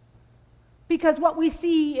 Because what we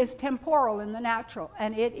see is temporal in the natural,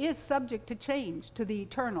 and it is subject to change to the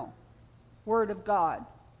eternal Word of God.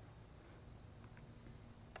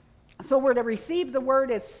 So we're to receive the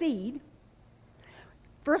Word as seed.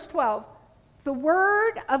 Verse 12, the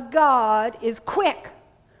Word of God is quick,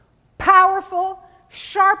 powerful,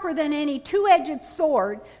 sharper than any two-edged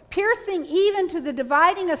sword, piercing even to the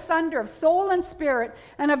dividing asunder of soul and spirit,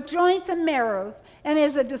 and of joints and marrows, and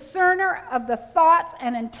is a discerner of the thoughts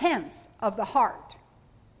and intents of the heart.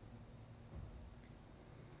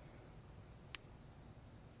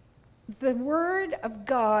 The word of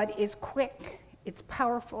God is quick, it's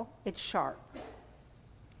powerful, it's sharp,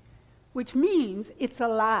 which means it's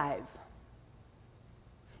alive.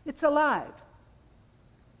 It's alive.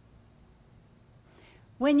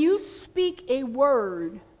 When you speak a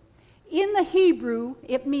word, in the Hebrew,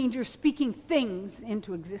 it means you're speaking things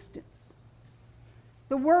into existence.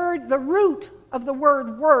 The root of the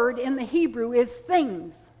word in the Hebrew is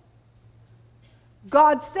things.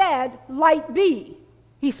 God said, light be.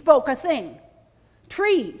 He spoke a thing.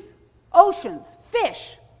 Trees, oceans,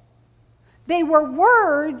 fish. They were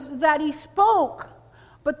words that he spoke,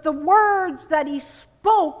 but the words that he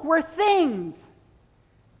spoke were things.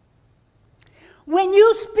 When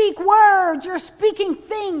you speak words, you're speaking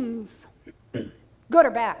things, good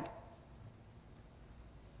or bad.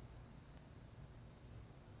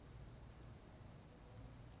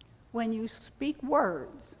 When you speak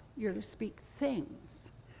words, you're to speak things.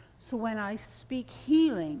 So when I speak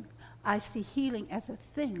healing, I see healing as a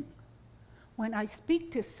thing. When I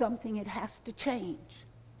speak to something, it has to change.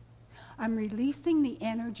 I'm releasing the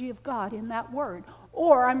energy of God in that word,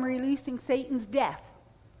 or I'm releasing Satan's death,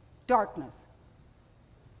 darkness.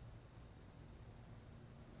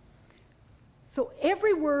 So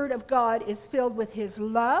every word of God is filled with his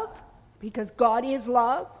love, because God is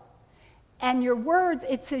love. And your words,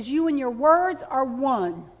 it says you and your words are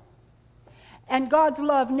one. And God's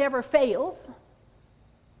love never fails.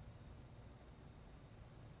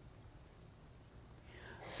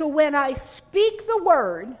 So when I speak the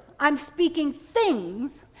word, I'm speaking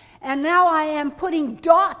things, and now I am putting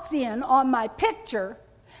dots in on my picture,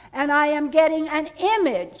 and I am getting an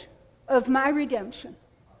image of my redemption,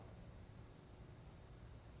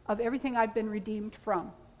 of everything I've been redeemed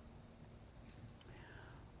from.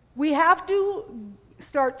 We have to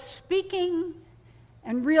start speaking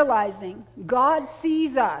and realizing God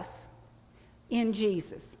sees us in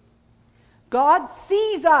Jesus. God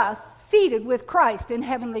sees us seated with Christ in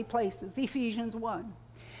heavenly places, Ephesians 1.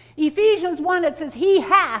 Ephesians 1, it says, he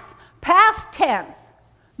hath, past tense,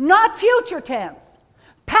 not future tense,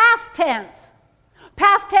 past tense.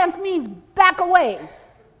 Past tense means back a ways.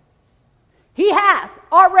 He hath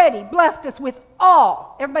already blessed us with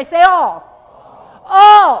all. Everybody say all.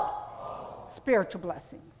 All spiritual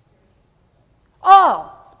blessings.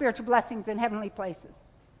 All spiritual blessings in heavenly places.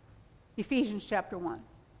 Ephesians chapter 1.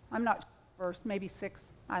 I'm not sure, verse, maybe 6,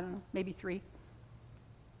 I don't know, maybe 3.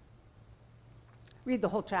 Read the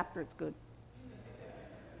whole chapter, it's good.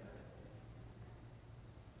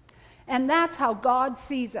 And that's how God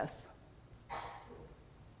sees us.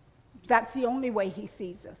 That's the only way he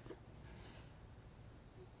sees us.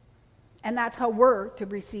 And that's how we're to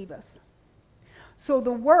receive us. So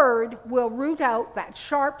the word will root out, that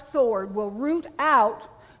sharp sword will root out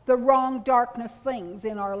the wrong darkness things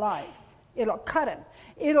in our life. It'll cut it.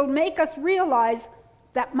 It'll make us realize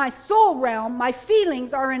that my soul realm, my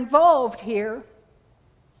feelings are involved here.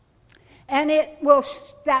 And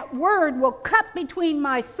that word will cut between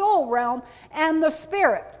my soul realm and the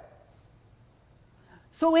spirit.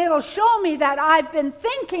 So it'll show me that I've been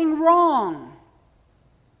thinking wrong.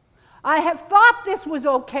 I have thought this was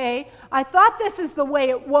okay. I thought this is the way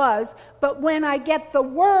it was. But when I get the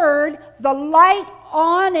word, the light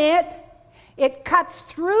on it, it cuts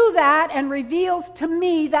through that and reveals to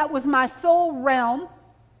me that was my soul realm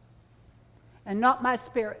and not my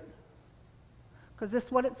spirit. Because this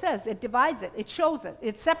is what it says. It divides it. It shows it.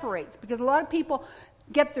 It separates. Because a lot of people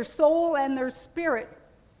get their soul and their spirit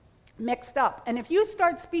mixed up. And if you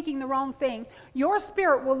start speaking the wrong thing, your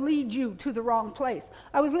spirit will lead you to the wrong place.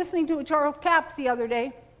 I was listening to a Charles Capps the other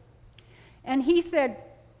day, and he said,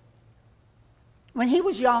 when he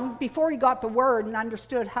was young, before he got the word and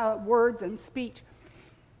understood how words and speech,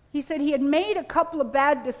 he said he had made a couple of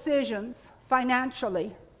bad decisions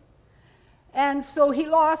financially. And so he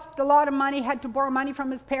lost a lot of money, had to borrow money from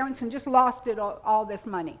his parents, and just lost it all this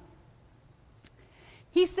money.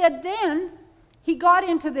 He said then he got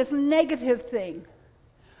into this negative thing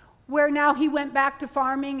where now he went back to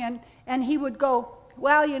farming and he would go,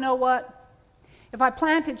 well, you know what? If I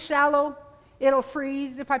plant it shallow, it'll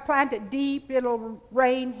freeze. If I plant it deep, it'll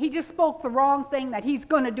rain. He just spoke the wrong thing, that he's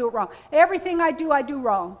going to do it wrong. Everything I do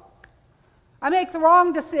wrong. I make the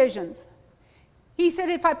wrong decisions. He said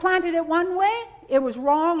if I planted it one way, it was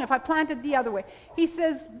wrong. If I planted the other way. He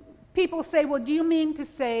says, people say, well, do you mean to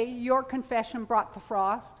say your confession brought the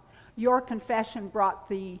frost? Your confession brought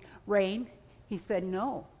the rain? He said,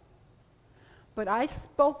 no. But I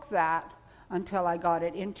spoke that until I got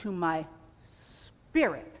it into my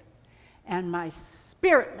spirit. And my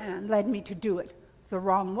spirit man led me to do it the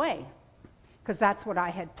wrong way, because that's what I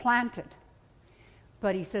had planted.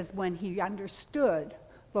 But he says when he understood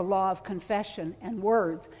the law of confession and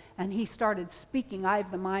words, and he started speaking, I have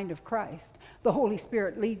the mind of Christ. The Holy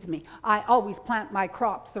Spirit leads me. I always plant my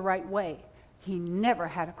crops the right way. He never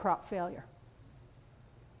had a crop failure,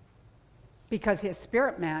 because his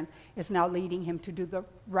spirit man is now leading him to do the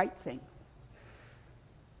right thing.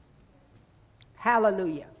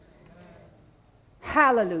 Hallelujah.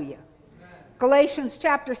 Hallelujah. Galatians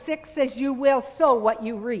chapter 6 says you will sow what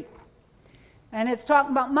you reap. And it's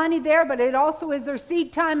talking about money there, but it also is their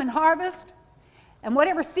seed time and harvest. And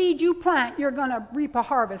whatever seed you plant, you're going to reap a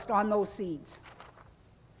harvest on those seeds.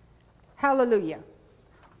 Hallelujah.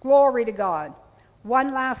 Glory to God.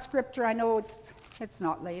 One last scripture. I know it's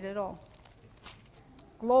not late at all.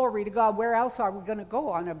 Glory to God. Where else are we going to go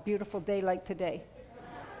on a beautiful day like today?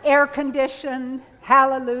 Air conditioned.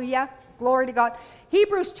 Hallelujah. Glory to God.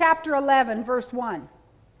 Hebrews chapter 11, verse 1.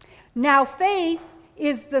 Now faith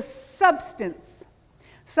is the substance.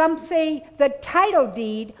 Some say the title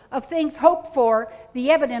deed of things hoped for,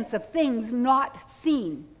 the evidence of things not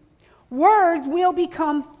seen. Words will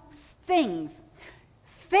become things.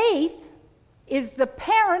 Faith is the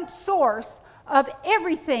parent source of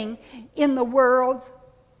everything in the world.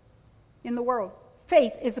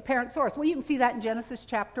 Faith is the parent source. Well, you can see that in Genesis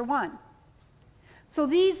chapter 1. So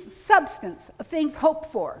these substance of things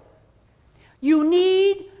hoped for, you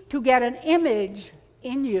need to get an image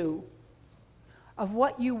in you of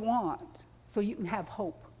what you want so you can have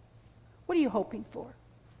hope. What are you hoping for?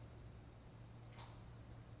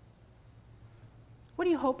 What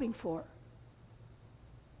are you hoping for?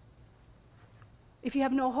 If you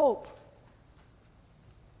have no hope,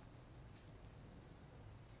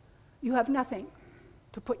 you have nothing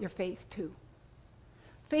to put your faith to.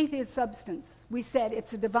 Faith is substance. We said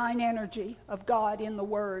it's a divine energy of God in the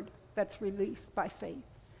Word that's released by faith.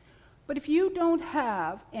 But if you don't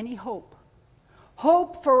have any hope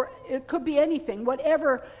for, it could be anything,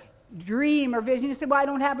 whatever dream or vision. You say, well, I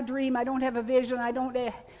don't have a dream, I don't have a vision,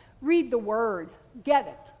 read the Word. Get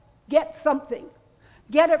it. Get something.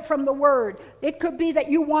 Get it from the Word. It could be that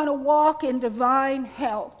you want to walk in divine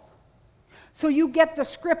health. So you get the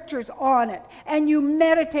scriptures on it, and you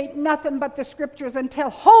meditate nothing but the scriptures until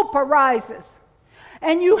hope arises.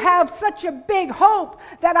 And you have such a big hope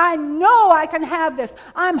that I know I can have this.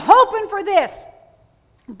 I'm hoping for this.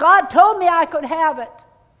 God told me I could have it.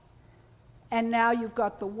 And now you've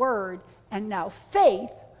got the Word, and now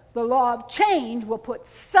faith, the law of change, will put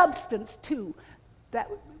substance to that,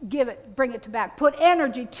 bring it to back, put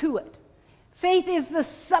energy to it. Faith is the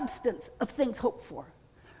substance of things hoped for.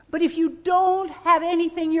 But if you don't have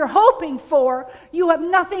anything you're hoping for, you have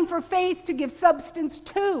nothing for faith to give substance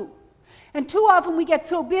to. And too often we get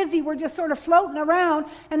so busy, we're just sort of floating around,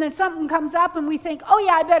 and then something comes up and we think, oh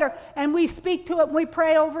yeah, I better, and we speak to it and we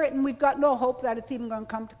pray over it, and we've got no hope that it's even going to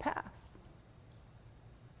come to pass.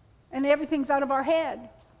 And everything's out of our head.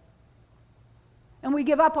 And we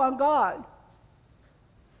give up on God.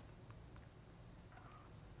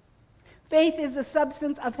 Faith is the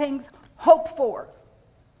substance of things hoped for.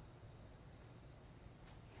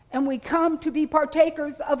 And we come to be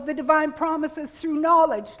partakers of the divine promises through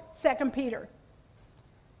knowledge, 2 Peter.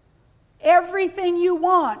 Everything you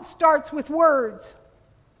want starts with words.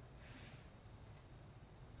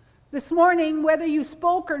 This morning, whether you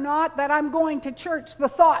spoke or not, that I'm going to church, the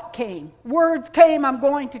thought came. Words came, I'm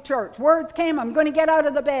going to church. Words came, I'm going to get out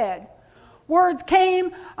of the bed. Words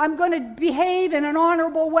came, I'm going to behave in an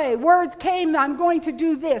honorable way. Words came, I'm going to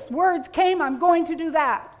do this. Words came, I'm going to do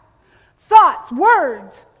that. Thoughts,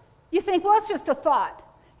 words. You think, well, it's just a thought.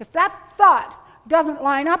 If that thought doesn't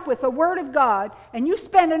line up with the Word of God, and you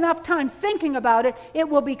spend enough time thinking about it, it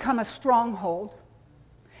will become a stronghold.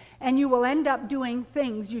 And you will end up doing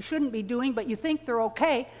things you shouldn't be doing, but you think they're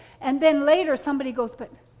okay. And then later somebody goes, but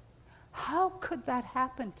how could that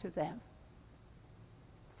happen to them?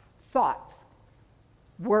 Thoughts,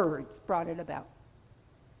 words brought it about.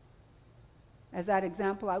 As that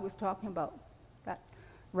example I was talking about, that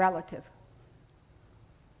relative.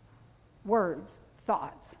 Words,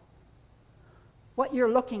 thoughts. What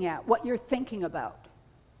you're looking at, what you're thinking about.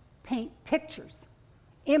 Paint pictures,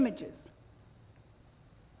 images.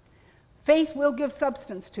 Faith will give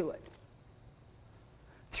substance to it.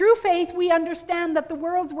 Through faith, we understand that the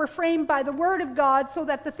worlds were framed by the Word of God, so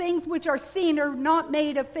that the things which are seen are not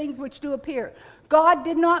made of things which do appear. God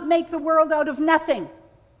did not make the world out of nothing.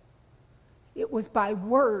 It was by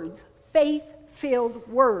words, faith-filled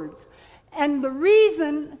words. And the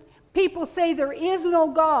reason people say there is no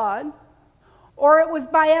God, or it was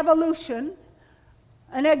by evolution,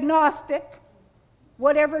 an agnostic,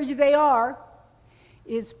 whatever they are,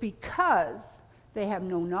 is because they have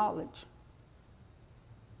no knowledge.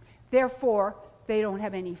 Therefore, they don't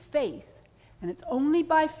have any faith. And it's only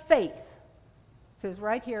by faith. It says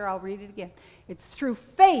right here, I'll read it again. It's through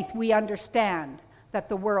faith we understand that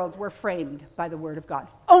the worlds were framed by the Word of God.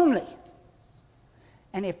 Only.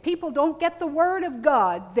 And if people don't get the Word of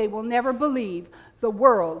God, they will never believe the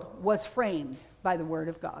world was framed by the Word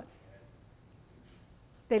of God.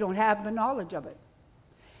 They don't have the knowledge of it.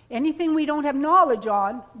 Anything we don't have knowledge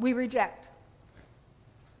on, we reject.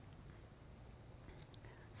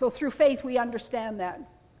 So through faith we understand that.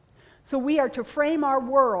 So we are to frame our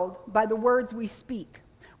world by the words we speak.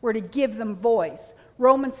 We're to give them voice.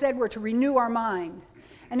 Romans said we're to renew our mind.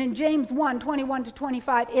 And in James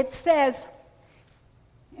 1:21-25, it says,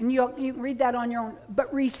 and you can read that on your own,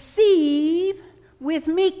 but receive with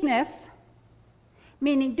meekness,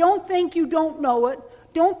 meaning don't think you don't know it,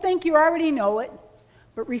 don't think you already know it,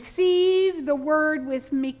 but receive the word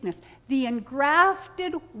with meekness, the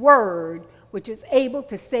engrafted word which is able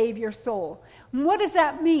to save your soul. And what does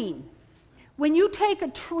that mean? When you take a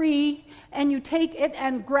tree and you take it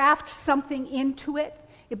and graft something into it,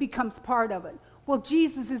 it becomes part of it. Well,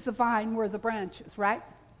 Jesus is the vine, we're the branches, right?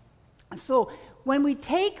 So when we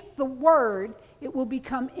take the word, it will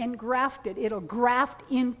become engrafted. It'll graft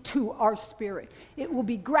into our spirit. It will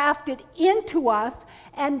be grafted into us,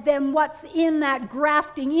 and then what's in that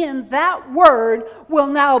grafting in, that word will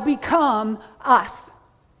now become us.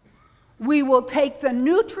 We will take the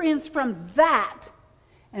nutrients from that,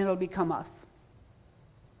 and it'll become us.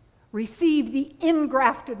 Receive the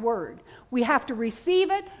engrafted word. We have to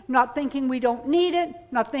receive it, not thinking we don't need it,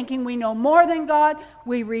 not thinking we know more than God.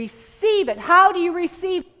 We receive it. How do you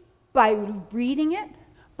receive it? By reading it,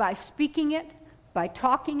 by speaking it, by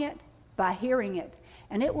talking it, by hearing it.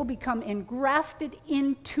 And it will become engrafted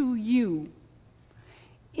into you.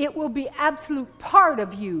 It will be absolute part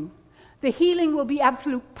of you. The healing will be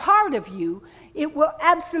absolute part of you. It will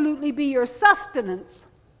absolutely be your sustenance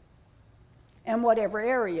in whatever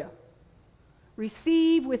area.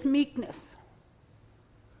 Receive with meekness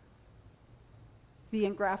the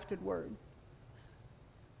engrafted word.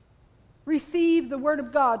 Receive the word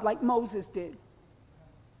of God like Moses did.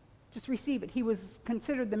 Just receive it. He was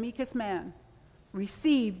considered the meekest man.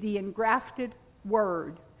 Receive the engrafted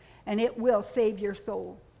word, and it will save your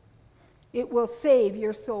soul. It will save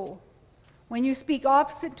your soul. When you speak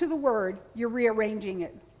opposite to the word, you're rearranging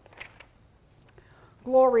it.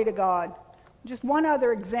 Glory to God. Just one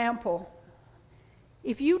other example.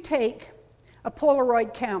 If you take a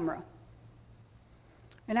Polaroid camera,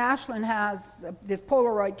 and Ashlyn has this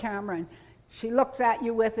Polaroid camera, and she looks at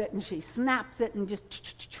you with it, and she snaps it, and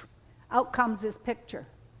just out comes this picture.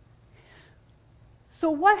 So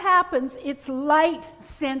what happens? It's light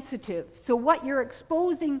sensitive. So what you're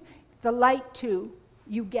exposing the light to,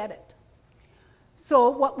 you get it. So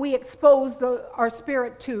what we expose our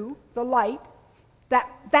spirit to, the light,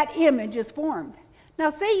 that image is formed. Now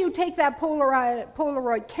say you take that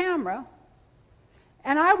Polaroid camera,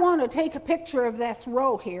 and I want to take a picture of this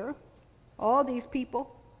row here, all these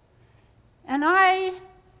people, and I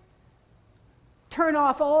turn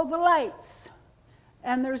off all the lights,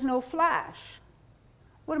 and there's no flash.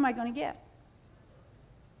 What am I going to get?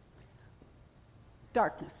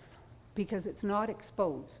 Darkness, because it's not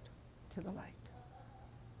exposed to the light.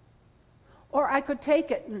 Or I could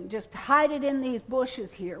take it and just hide it in these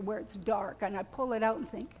bushes here where it's dark, and I pull it out and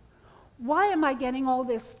think, why am I getting all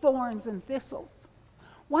these thorns and thistles?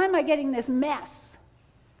 Why am I getting this mess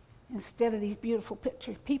instead of these beautiful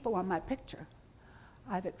people on my picture?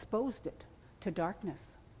 I've exposed it to darkness.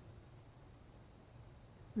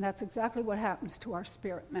 And that's exactly what happens to our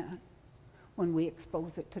spirit man when we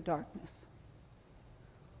expose it to darkness.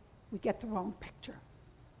 We get the wrong picture.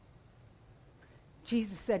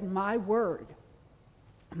 Jesus said, my word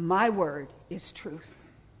is truth.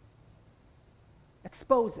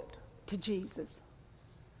 Expose it to Jesus.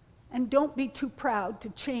 And don't be too proud to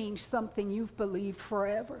change something you've believed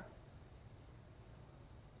forever.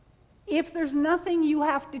 If there's nothing you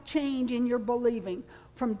have to change in your believing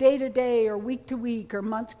from day to day or week to week or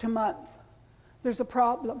month to month, there's a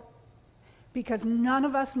problem. Because none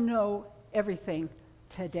of us know everything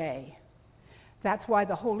today. That's why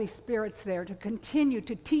the Holy Spirit's there to continue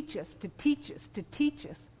to teach us, to teach us, to teach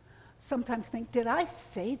us. Sometimes think, did I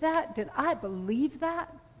say that? Did I believe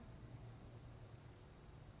that?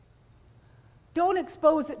 Don't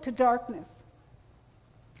expose it to darkness.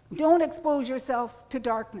 Don't expose yourself to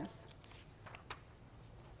darkness.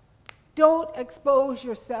 Don't expose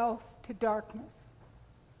yourself to darkness.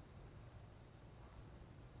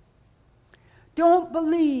 Don't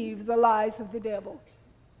believe the lies of the devil.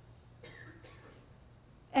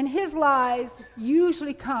 And his lies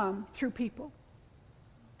usually come through people.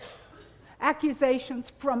 Accusations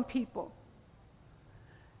from people.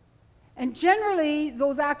 And generally,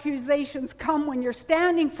 those accusations come when you're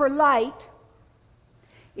standing for light.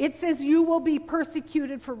 It says you will be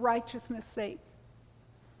persecuted for righteousness' sake.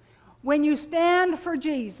 When you stand for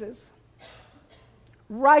Jesus,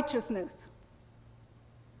 righteousness,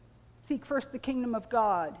 seek first the kingdom of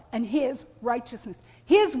God and his righteousness,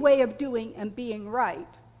 his way of doing and being right,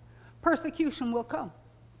 persecution will come.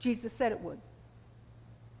 Jesus said it would.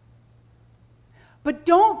 But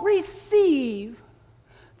don't receive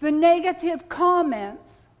the negative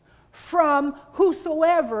comments from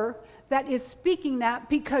whosoever that is speaking that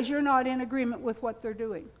because you're not in agreement with what they're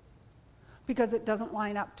doing. Because it doesn't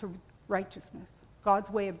line up to righteousness, God's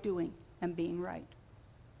way of doing and being right.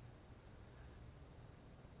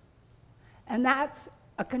 And that's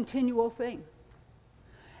a continual thing.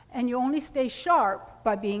 And you only stay sharp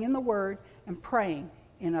by being in the Word and praying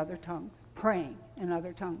in other tongues, praying in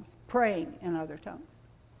other tongues, praying in other tongues.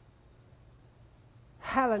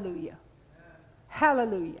 Hallelujah.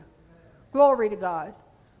 Hallelujah. Glory to God.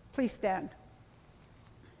 Please stand.